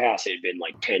in the past, it had been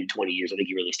like 10, 20 years. I think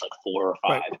he released like 4 or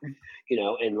 5.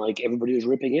 And like everybody was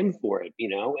ripping him for it.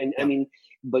 I mean,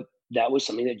 but that was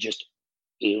something that just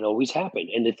it always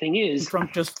happened. And the thing is,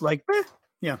 Trump just like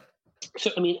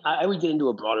So I mean, I would get into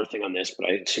a broader thing on this, but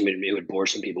I assume it would bore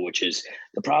some people. Which is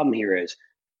the problem here is.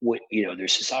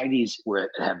 There's societies where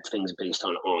have things based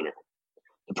on honor.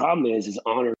 The problem is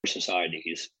honor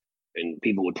societies, and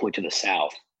people would point to the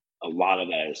South. A lot of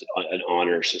that is an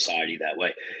honor society that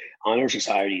way. Honor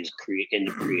societies end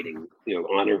up creating,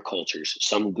 honor cultures.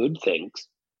 Some good things.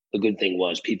 The good thing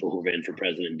was people who ran for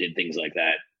president did things like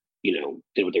that.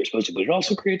 Did what they were supposed to, but it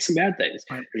also creates some bad things.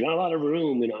 Right. There's not a lot of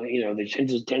room, there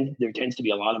tends to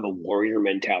be a lot of a warrior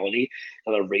mentality,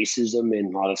 a lot of racism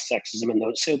and a lot of sexism, and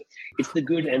those. So it's the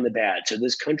good and the bad. So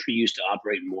this country used to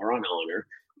operate more on honor.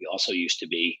 We also used to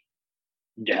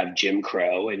have Jim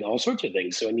Crow and all sorts of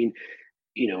things. So I mean,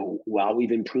 while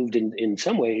we've improved in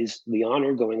some ways, the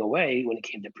honor going away when it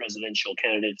came to presidential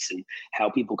candidates and how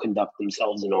people conduct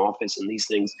themselves in office and these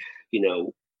things, we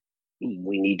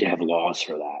need to have laws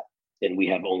for that. And we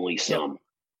have only some,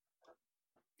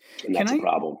 and that's a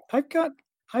problem. I've got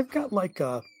like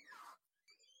I've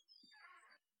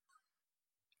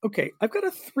got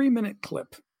a 3-minute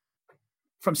clip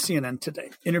from CNN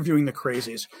today interviewing the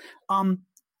crazies.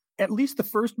 At least the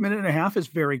first minute and a half is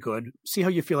very good. See how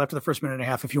you feel after the first minute and a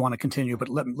half if you want to continue. But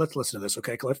let's listen to this,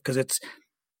 okay, Cliff? Because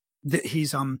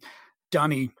he's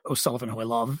Donnie O'Sullivan, who I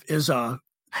love, is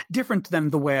Different than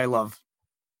the way I love,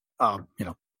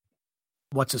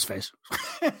 what's his face?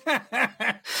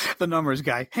 The numbers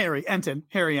guy, Harry Enton.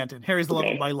 Harry's the love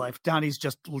of my life. Johnny's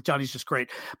just great.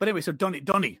 But anyway, so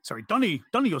Donnie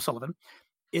O'Sullivan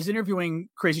is interviewing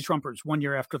crazy Trumpers 1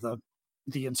 year after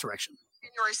the insurrection.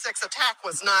 January 6th attack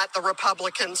was not the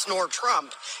Republicans nor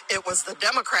Trump. It was the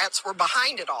Democrats were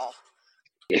behind it all.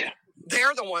 Yeah.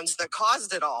 They're the ones that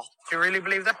caused it all. Do you really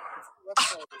believe that?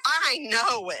 I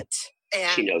know it.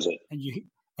 And she knows it.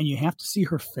 And you have to see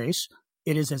her face.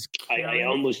 It is as I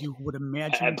almost you would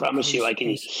imagine. I promise you, I can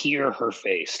hear her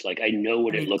face. Like I know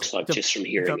what it looks like just from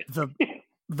hearing it.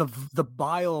 The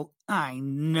bile. I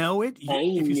know it.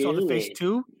 If you saw the face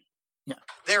too, yeah.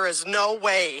 There is no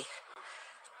way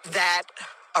that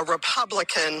a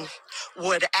Republican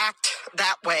would act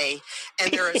that way,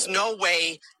 and there is no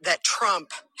way that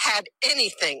Trump had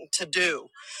anything to do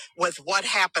with what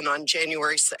happened on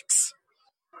January 6th.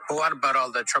 But what about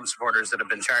all the Trump supporters that have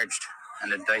been charged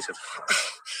and indicted?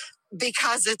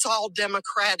 Because it's all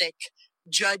Democratic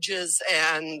judges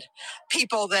and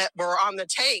people that were on the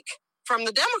take from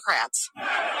the Democrats.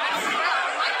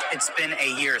 It's been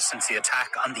a year since the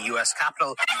attack on the U.S.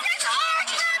 Capitol.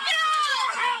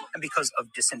 And because of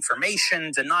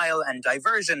disinformation, denial, and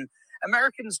diversion,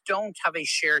 Americans don't have a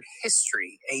shared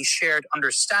history, a shared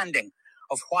understanding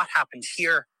of what happened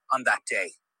here on that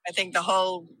day. I think the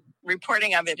whole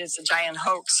reporting of it is a giant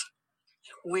hoax.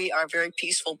 We are very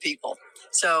peaceful people.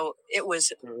 So it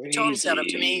was a total setup.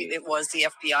 To me, it was the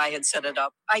FBI had set it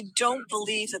up. I don't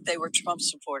believe that they were Trump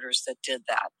supporters that did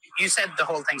that. You said the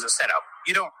whole thing's a setup.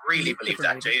 You don't really believe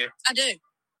that, do you? I do.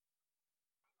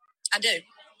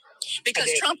 Because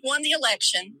Trump won the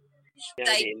election. Yeah,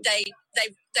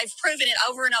 They've proven it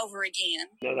over and over again.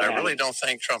 I really don't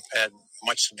think Trump had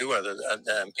much to do with it.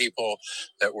 And people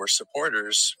that were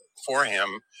supporters for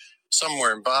him, some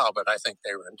were involved, but I think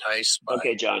they were enticed by...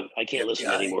 Okay, John, I can't listen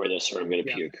to any more of this or I'm going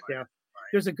to puke. Yeah.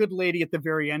 There's a good lady at the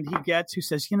very end he gets who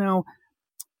says,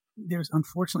 there's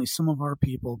unfortunately some of our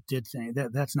people did think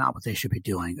that's not what they should be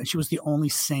doing. And she was the only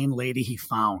sane lady he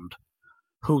found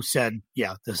who said,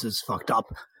 yeah, this is fucked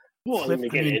up. Well, Cliff,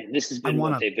 this has been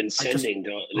what they've been sending.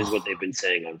 This is what they've been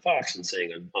saying on Fox and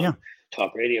saying on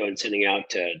talk radio and sending out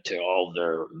to all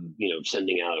their,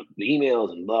 sending out the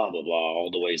emails and blah, blah, blah, all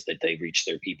the ways that they reach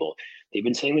their people. They've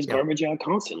been saying this garbage out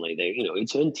constantly. They,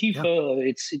 it's Antifa,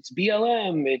 it's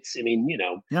BLM,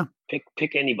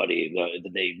 pick anybody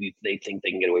that they think they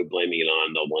can get away blaming it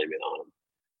on, they'll blame it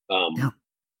on them.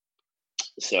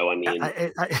 So, I mean,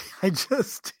 I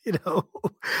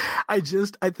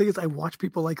think I watch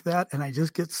people like that and I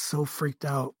just get so freaked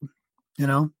out,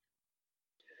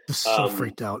 just so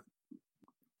freaked out.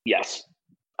 Yes.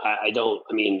 I do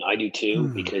too,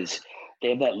 because they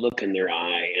have that look in their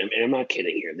eye. And I'm not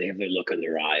kidding here. They have that look in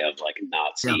their eye of like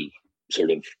Nazi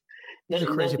sort of, not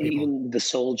even the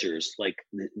soldiers, like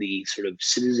the sort of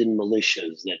citizen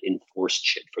militias that enforced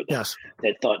shit for them,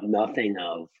 that thought nothing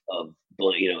of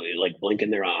like blink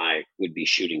in their eye would be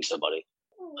shooting somebody.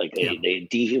 Like they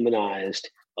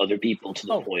dehumanized other people to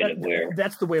the point of where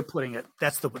that's the way of putting it.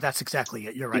 That's exactly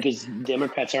it. You're right. Because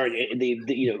Democrats aren't. They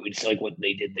it's like what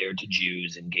they did there to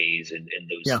Jews and gays and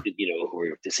those who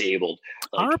are disabled.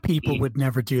 Like, our people would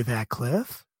never do that,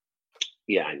 Cliff.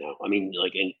 Yeah, I know. I mean,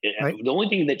 like, and the only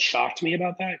thing that shocked me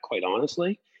about that, quite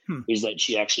honestly, is that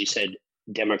she actually said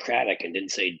Democratic and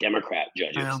didn't say Democrat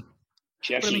judges.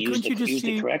 She actually used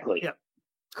it correctly. Yeah.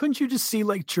 Couldn't you just see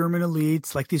like German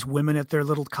elites, like these women at their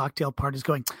little cocktail parties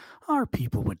going, our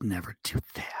people would never do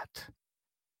that.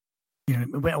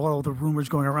 All the rumors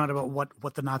going around about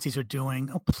what the Nazis are doing.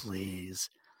 Oh, please.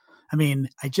 I mean,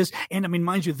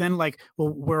 mind you, then like, well,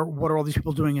 what are all these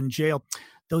people doing in jail?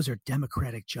 Those are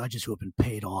Democratic judges who have been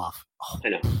paid off. Oh. I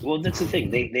know. Well, that's the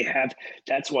thing. They have,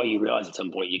 that's why you realize at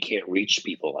some point you can't reach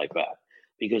people like that.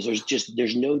 Because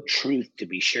there's no truth to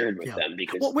be shared with them.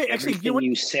 Because everything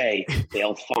you say,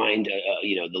 they'll find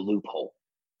the loophole.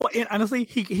 Well, and honestly,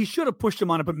 he should have pushed him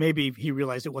on it, but maybe he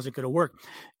realized it wasn't going to work.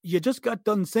 You just got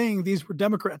done saying these were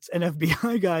Democrats and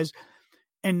FBI guys,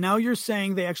 and now you're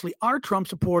saying they actually are Trump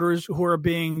supporters who are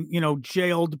being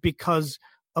jailed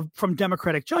from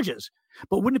Democratic judges.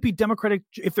 But wouldn't it be Democratic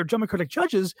if they're Democratic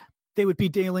judges? They would be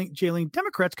jailing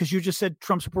Democrats because you just said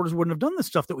Trump supporters wouldn't have done this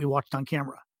stuff that we watched on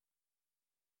camera.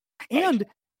 And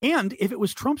if it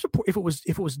was Trump support, if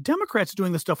it was Democrats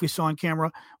doing the stuff we saw on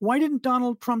camera, why didn't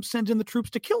Donald Trump send in the troops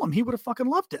to kill him? He would have fucking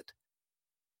loved it.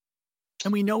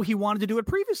 And we know he wanted to do it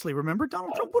previously. Remember,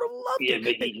 Donald Trump would have loved it.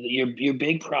 Yeah, but your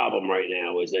big problem right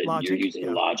now is that you're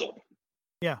using logic.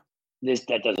 Yeah.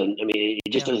 That doesn't. I mean, it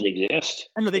just doesn't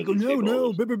exist. And they go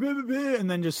no, blah, blah, blah, blah, and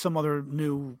then just some other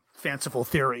new fanciful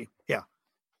theory. Yeah.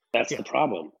 That's the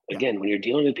problem. Again, when you're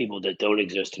dealing with people that don't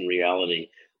exist in reality,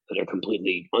 that are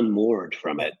completely unmoored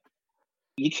from it,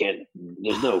 you can't,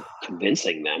 there's no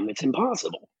convincing them. It's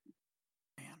impossible.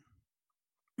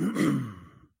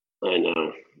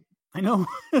 Man. I know.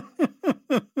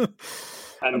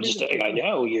 I'm just saying, I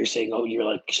know you're saying, oh, you're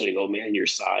like saying, oh man, you're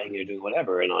sighing, you're doing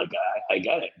whatever. And like, I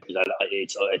get it. Because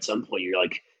it's at some point you're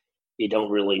like, you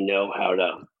don't really know how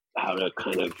to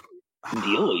kind of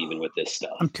deal even with this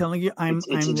stuff. I'm telling you, I'm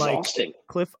exhausting. Like,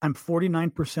 Cliff, I'm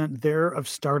 49% there of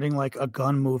starting like a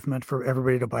gun movement for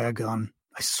everybody to buy a gun.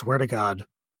 I swear to God.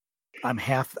 I'm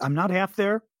not half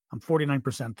there. I'm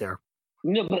 49% there.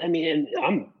 No, but I mean, and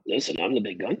I'm the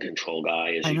big gun control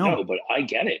guy, as you know, but I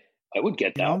get it. I would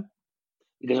get that.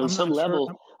 Because on some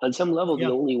level, the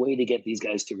only way to get these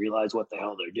guys to realize what the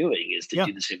hell they're doing is to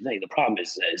do the same thing. The problem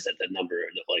is that the number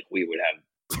that like we would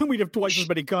have, we'd have twice as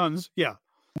many guns. Yeah.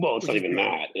 Well, it's not even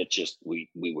that. It's just we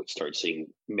would start seeing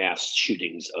mass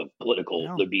shootings of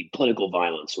there'd be political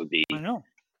violence would be. I know.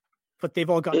 But they've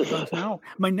all got the guns now.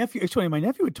 My nephew had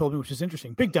told me, which is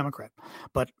interesting, big Democrat,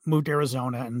 but moved to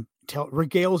Arizona and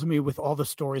regales me with all the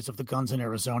stories of the guns in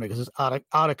Arizona because it's out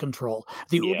of control.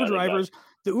 The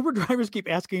Uber drivers keep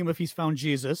asking him if he's found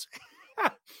Jesus.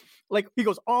 Like he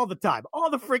goes all the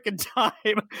freaking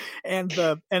time. And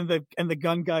the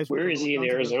gun guys. Where is he in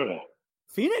Arizona?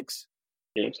 Phoenix.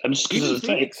 Yeah, I'm just going to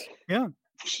say. Yeah.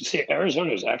 See,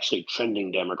 Arizona is actually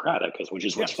trending Democratic, which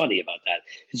is what's funny about that.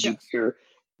 Is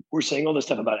we're saying all this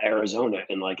stuff about Arizona,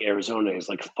 and like Arizona is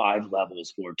like 5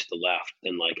 levels more to the left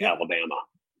than like Alabama.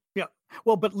 Yeah.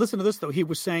 Well, but listen to this though. He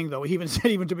was saying though, he even said to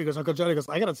me, he goes, Uncle Johnny,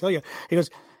 I got to tell you, he goes,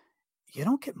 you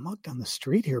don't get mugged on the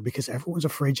street here because everyone's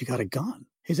afraid you got a gun.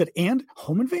 He said, and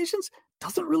home invasions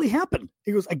doesn't really happen.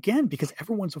 He goes, again, because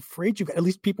everyone's afraid you got, at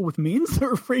least people with means,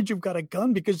 they're afraid you've got a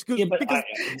gun because they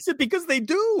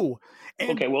do.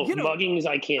 And, okay, well, muggings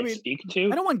I can't speak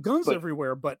to. I don't want guns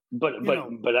everywhere, but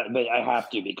I have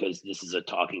to because this is a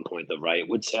talking point the right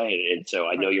would say, and so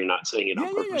I know you're not saying it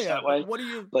on purpose that way. What do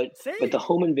you say? But the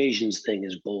home invasions thing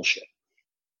is bullshit.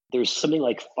 There's something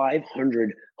like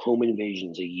 500 home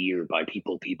invasions a year by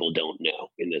people don't know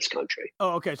in this country.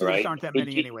 Oh, okay. So there aren't that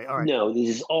many anyway. All right. No, this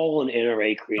is all an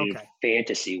NRA created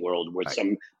fantasy world where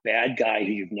some bad guy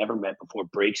who you've never met before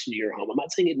breaks into your home. I'm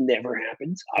not saying it never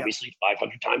happens. Obviously,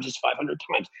 500 times is 500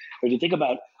 times. But if you think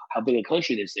about how big a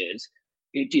country this is,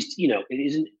 it just, it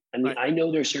isn't. I mean, I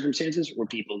know there are circumstances where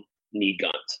people need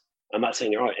guns. I'm not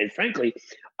saying there aren't. And frankly,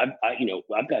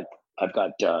 I've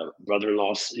got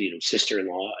brother-in-law,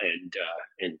 sister-in-law,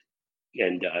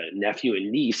 and nephew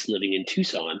and niece living in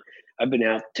Tucson. I've been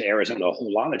out to Arizona a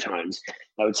whole lot of times.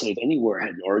 I would say if anywhere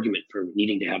had an argument for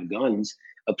needing to have guns,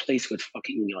 a place with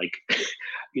fucking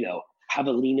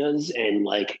javelinas and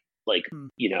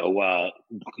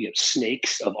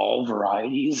snakes of all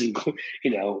varieties, and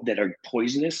that are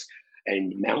poisonous,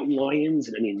 and mountain lions.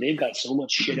 And I mean, they've got so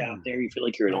much shit out there. You feel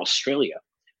like you're in Australia.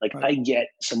 Like I get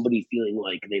somebody feeling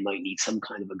like they might need some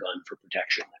kind of a gun for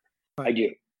protection. I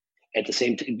do. At the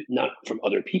same time, not from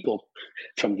other people,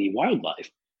 from the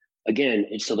wildlife. Again,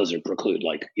 it still doesn't preclude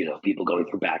people going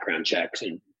for background checks,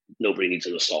 and nobody needs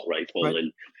an assault rifle.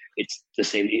 And it's the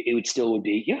same. It would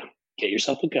be, get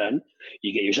yourself a gun.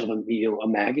 You get yourself a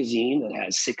magazine that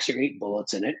has 6 or 8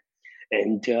 bullets in it,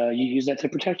 and you use that to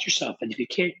protect yourself. And if you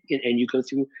can't, and you go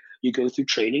through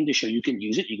training to show you can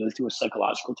use it. You go through a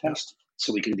psychological test,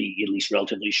 so we can be at least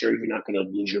relatively sure you're not going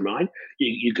to lose your mind.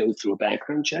 You go through a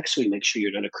background check, so we make sure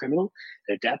you're not a criminal.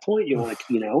 And at that point,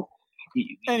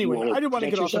 Anyway, I didn't want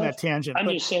to get off on that tangent. I'm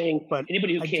just saying, but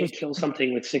anybody who can't kill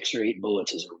something with 6 or 8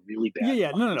 bullets is a really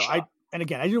bad. No. I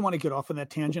didn't want to get off on that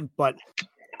tangent, but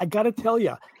I got to tell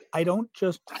you, I don't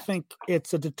just think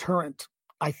it's a deterrent.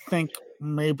 I think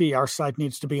maybe our side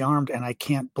needs to be armed, and I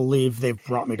can't believe they've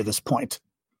brought me to this point.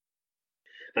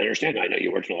 I understand. I know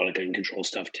you worked in a lot of gun control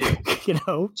stuff too.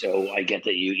 So I get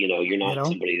that you're not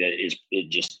somebody that is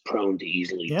just prone to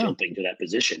easily jumping to that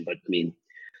position. But I mean,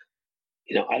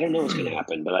 I don't know what's going to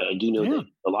happen, but I do know that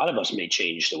a lot of us may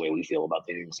change the way we feel about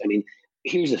things. I mean,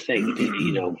 here's the thing,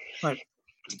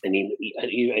 I mean,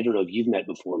 I don't know if you've met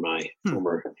before my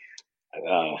former.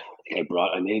 I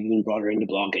may have even brought her into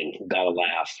blogging. Gotta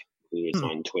Laugh, who is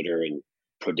on Twitter and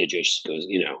prodigious.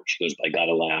 She goes by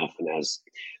Gotta Laugh and has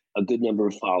a good number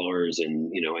of followers,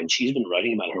 and she's been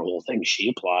writing about her whole thing. She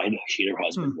applied. She and her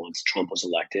husband once Trump was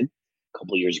elected a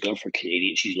couple of years ago for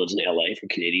Canadian. She lives in LA for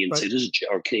Canadian citizenship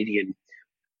or Canadian,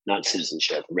 not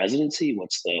citizenship, residency.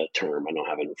 What's the term? I don't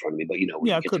have it in front of me, but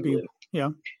it could be. Yeah.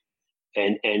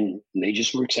 And they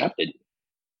just were accepted,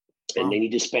 and they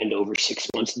need to spend over 6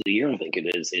 months of the year, I think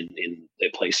it is, in the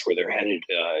place where they're headed.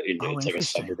 It's like a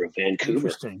suburb of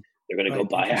Vancouver. They're going to go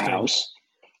buy a house.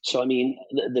 So, I mean,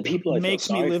 the people I feel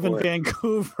sorry for... Make me live in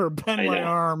Vancouver, bend my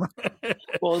arm.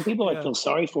 Well, the people I feel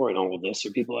sorry for in all of this,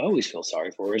 or people I always feel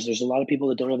sorry for, is there's a lot of people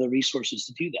that don't have the resources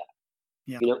to do that.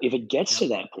 Yeah. You know, if it gets to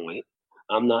that point,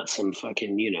 I'm not some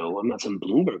fucking, I'm not some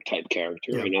Bloomberg type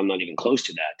character. Yeah. I mean, I'm not even close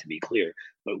to that, to be clear.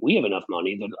 But we have enough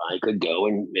money that I could go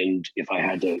and if I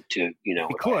had to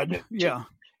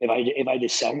if I had to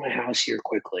sell my house here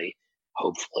quickly,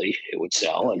 hopefully it would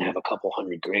sell and have a couple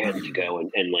 $100,000 to go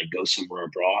and like go somewhere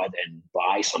abroad and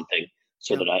buy something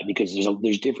so that because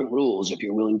there's different rules if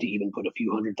you're willing to even put a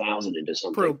few $100,000 into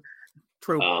something.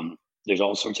 True. There's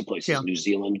all sorts of places, New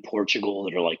Zealand, Portugal,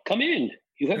 that are like, come in,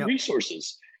 you have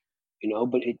resources,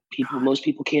 but most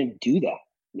people can't do that.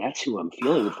 And that's who I'm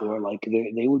feeling for. Like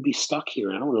they would be stuck here.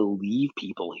 And I don't want to leave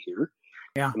people here.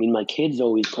 Yeah. I mean, my kids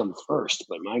always come first,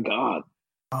 but my God.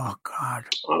 Oh God.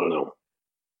 I don't know.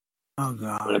 Oh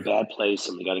God. We're in a bad place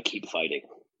and we got to keep fighting.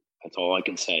 That's all I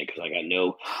can say. Cause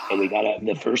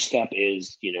the first step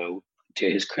is, to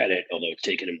his credit, although it's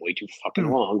taken him way too fucking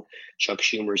long, Chuck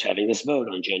Schumer's having this vote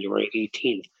on January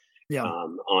 18th. Yeah.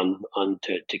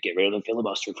 To get rid of the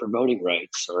filibuster for voting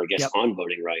rights, or I guess on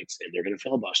voting rights, and they're going to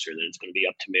filibuster. Then it's going to be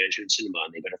up to Mansion Cinema,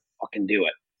 and they better fucking do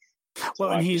it.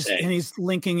 Well, and he's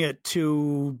linking it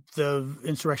to the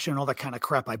insurrection and all that kind of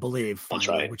crap, I believe. That's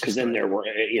right, because then there were,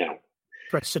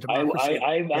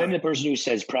 I'm the person who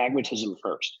says pragmatism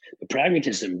first. The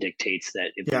pragmatism dictates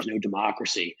that if there's no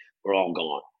democracy, we're all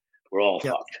gone. We're all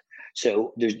fucked.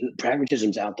 So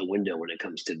pragmatism's out the window when it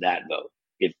comes to that vote.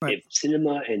 If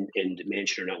Cinema and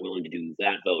Manchin are not willing to do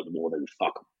that vote, well, then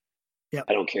fuck them. Yep.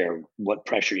 I don't care what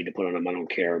pressure you need to put on them. I don't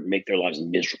care. Make their lives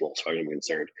miserable as far as I'm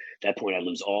concerned. At that point, I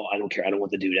lose all. I don't care. I don't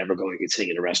want the dude ever going and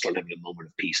sitting in a restaurant having a moment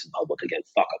of peace in public again.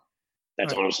 Fuck him.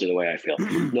 That's honestly the way I feel.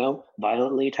 No,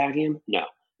 violently attacking him? No.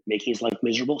 Making his life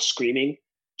miserable, screaming,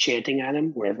 chanting at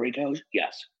him wherever he goes?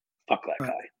 Yes. Fuck that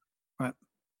guy. Right.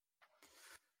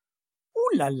 Ooh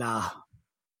la la.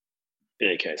 In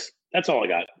any case, that's all I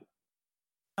got.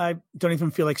 I don't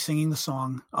even feel like singing the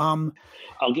song. I'll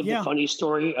give the funny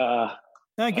story.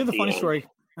 Give the funny story.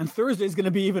 And Thursday is going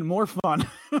to be even more fun.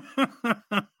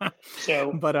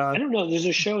 But I don't know. There's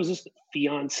a show. Is this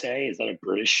Fiancé? Is that a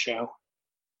British show?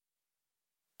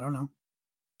 I don't know.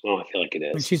 Oh, I feel like it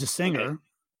is. I mean, she's a singer,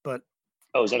 but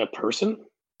is that a person?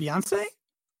 Beyonce?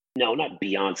 No, not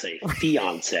Beyonce.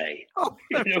 Fiancé.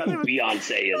 You know who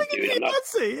Beyonce is, dude.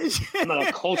 I'm not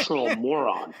a cultural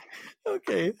moron.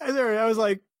 Okay. I was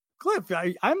like, Cliff,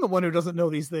 I'm the one who doesn't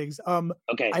know these things.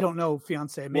 Okay. I don't know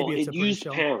Fiancé. Maybe it's a British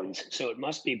show. Pounds, so it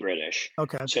must be British.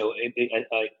 Okay. So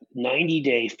a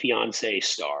 90-day Fiancé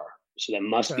star, so that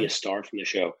must be a star from the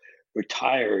show,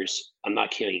 retires. I'm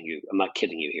not kidding you. I'm not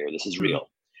kidding you here. This is real.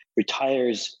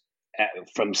 Retires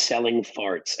from selling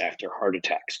farts after heart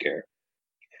attack scare.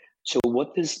 So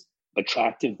what this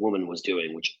attractive woman was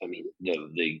doing, which, I mean,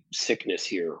 the sickness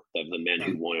here of the men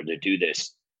who wanted to do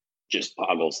this just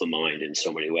boggles the mind in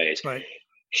so many ways. Right.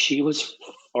 She was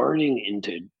farting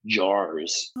into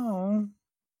jars,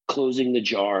 closing the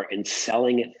jar and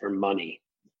selling it for money.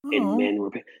 And men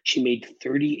were. She made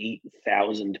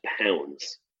 38,000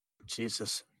 pounds.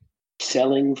 Jesus.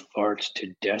 Selling farts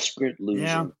to desperate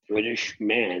loser British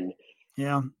men.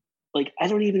 Yeah. Like, I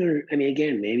don't even. I mean,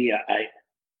 again, maybe I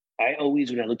always,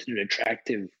 when I looked at an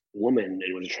attractive woman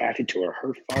and was attracted to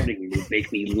her farting would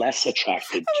make me less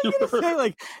attracted to her. Say,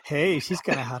 like, hey, she's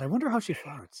kind of hot. I wonder how she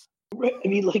farts. Right. I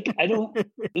mean, like, I don't.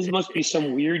 This must be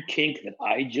some weird kink that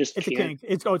I just can't. A kink.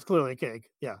 It's clearly a kink.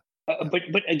 Yeah.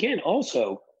 But again,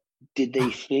 also, did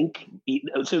they think?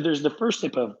 So there's the first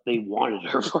step of they wanted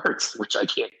her farts, which I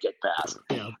can't get past.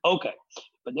 Yeah. Okay,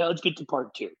 but now let's get to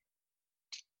part two.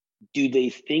 Do they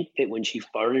think that when she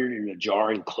farted in a jar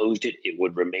and closed it, it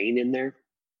would remain in there?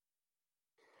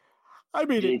 I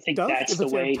mean, it does that's the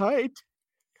way. Airtight.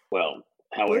 Well,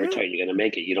 how airtight are you going to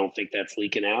make it? You don't think that's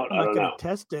leaking out? I don't know.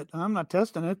 Test it. I'm not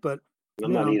testing it, but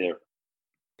I'm not either.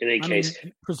 In any case,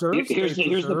 preserves. Here's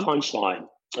the punchline.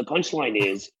 The punchline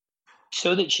is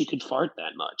so that she could fart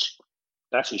that much.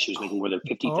 Actually, she was making more than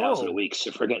 $50,000 a week. So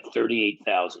forget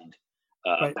 38,000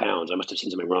 pounds. I must have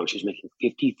seen something wrong. She was making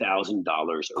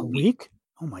 $50,000 a week.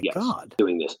 Oh my God!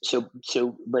 Doing this.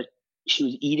 But she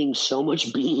was eating so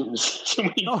much beans, so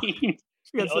many beans,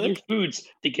 and other foods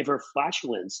to give her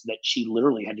flatulence that she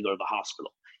literally had to go to the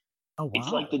hospital. Oh wow! It's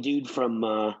like the dude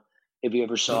from. If you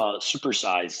ever saw Super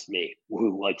Size Me,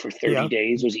 who like for 30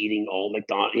 days was eating all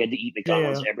McDonald's, he had to eat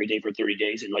McDonald's every day for 30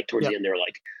 days, and like towards the end, they're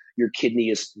like, "Your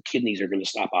kidneys are going to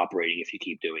stop operating if you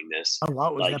keep doing this." Oh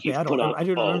wow, was like, that bad? I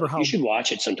don't remember how. You should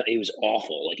watch it sometime. It was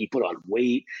awful. Like he put on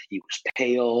weight, he was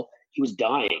pale, he was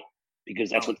dying. because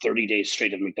that's what 30 days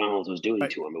straight of McDonald's was doing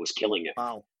to him. It was killing him.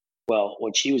 Wow. Well,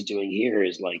 what she was doing here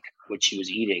is like what she was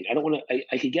eating. I don't want to.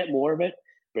 I could get more of it,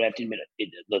 but I have to admit,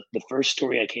 the first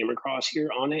story I came across here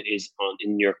on it is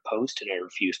in New York Post, and I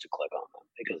refuse to click on them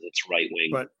because it's right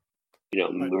wing,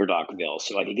 Murdochville.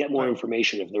 So I could get more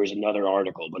information if there was another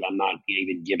article, but I'm not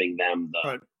even giving them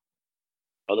the.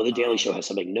 Although the Daily Show has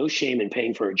something, no shame in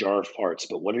paying for a jar of farts,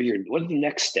 but what are the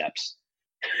next steps?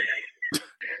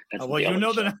 Well, you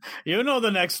know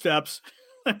the next steps.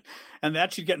 And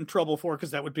that you'd get in trouble for,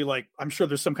 because that would be like, I'm sure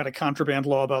there's some kind of contraband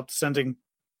law about sending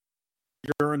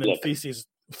urine and feces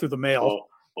through the mail. All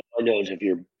I know is if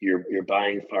you're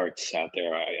buying farts out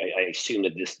there, I assume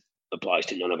that this applies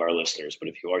to none of our listeners. But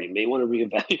if you are, you may want to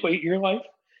reevaluate your life,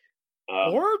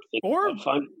 or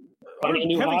find a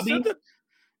new hobby.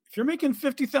 If you're making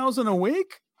 $50,000 a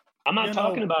week, I'm not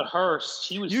talking about her.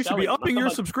 You should be upping your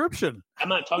subscription. I'm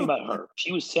not talking about her.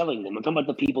 She was selling them. I'm talking about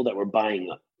the people that were buying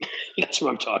them. That's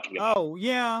what I'm talking about. Oh,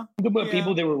 yeah. I'm talking about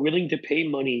people that were willing to pay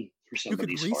money for some of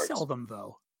these farts. You could resell them,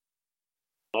 though.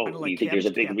 Oh, you think there's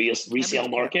a big resale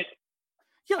market?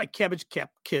 Yeah, like Cabbage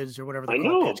Kids or whatever they're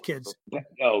called. Cabbage Kids.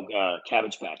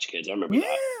 Cabbage Patch Kids. I remember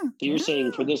that. So you're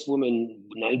saying for this woman,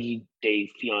 90-day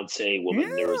fiance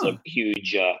woman, there was a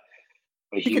huge...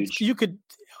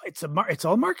 It's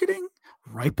all marketing.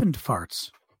 Ripened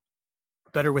farts,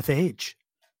 better with age.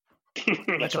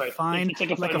 That's right. It's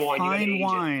like a fine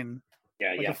wine.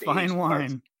 Yeah, a fine wine.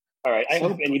 Farts. All right. I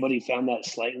hope anybody found that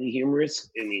slightly humorous.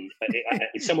 I mean,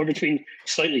 it's somewhere between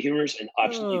slightly humorous and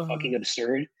absolutely fucking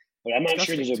absurd. But I'm not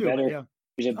sure there's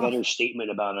a better statement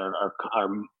about our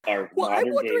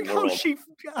modern day world.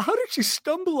 How did she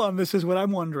stumble on this? Is what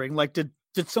I'm wondering. Like,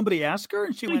 did somebody ask her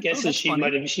and she went? I guess she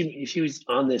might have. She was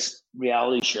on this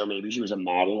reality show. Maybe she was a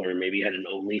model, or maybe had an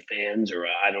OnlyFans, or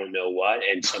I don't know what.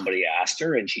 And somebody asked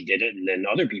her, and she did it. And then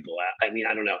other people. I mean,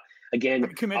 I don't know.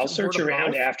 Again, I'll search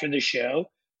around after the show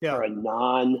for a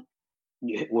non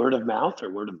word of mouth or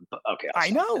word of. Okay, I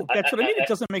know that's what I mean. It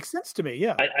doesn't make sense to me.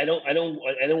 Yeah, I don't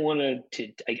want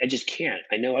to. I just can't.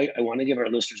 I know I want to give our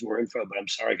listeners more info, but I'm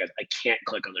sorry, guys. I can't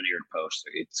click on the New York Post.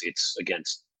 It's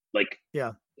against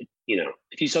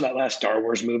if you saw that last Star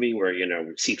Wars movie where,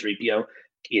 C-3PO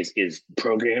is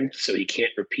programmed so he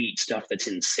can't repeat stuff that's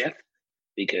in Sith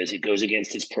because it goes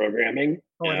against his programming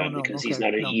because he's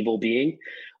not an evil being.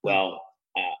 Well,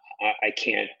 I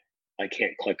can't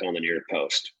click on the New York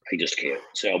Post. I just can't.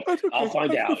 So I'll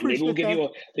find out. Maybe we'll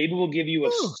give you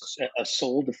a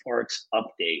Sold to Farts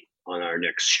update on our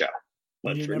next show.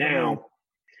 But for now,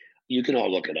 you can all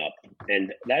look it up.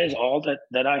 And that is all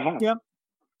that I have. Yeah.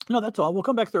 No, that's all. We'll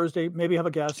come back Thursday, maybe have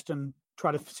a guest and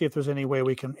try to see if there's any way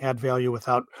we can add value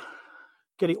without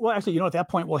getting... Well, actually, at that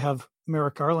point, we'll have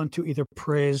Merrick Garland to either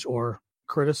praise or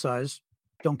criticize.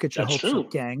 Don't get your hopes up,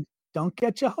 gang. Don't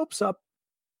get your hopes up.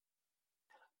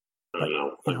 I don't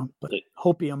know. But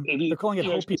hopium. They're calling it hopium. If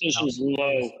your expectation is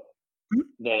low,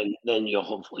 then you'll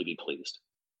hopefully be pleased.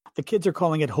 The kids are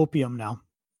calling it hopium now.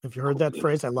 Have you heard that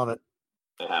phrase? I love it.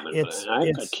 I haven't. I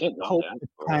have a kid hope.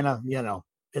 Kind of,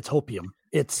 it's hopium.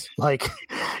 It's like,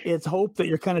 it's hope that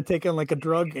you're kind of taking like a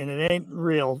drug and it ain't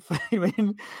real. I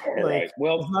mean,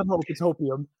 well, it's not hope, it's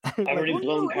hopium. I've already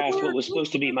blown past what was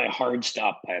supposed to be my hard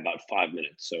stop by about 5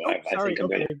 minutes. So I think I'm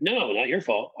going to, no, not your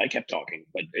fault. I kept talking,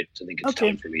 but I think it's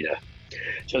time for me to.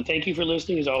 So thank you for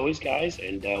listening as always, guys.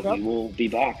 And we will be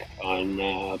back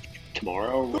on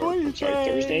tomorrow,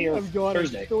 Thursday or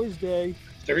Thursday.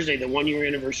 Thursday, the 1 year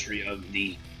anniversary of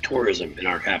the tourism in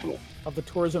our capital. Of the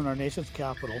tourism in our nation's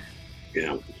capital.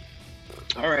 Yeah.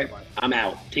 All right. I'm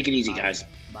out. Take it easy, guys.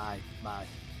 Bye.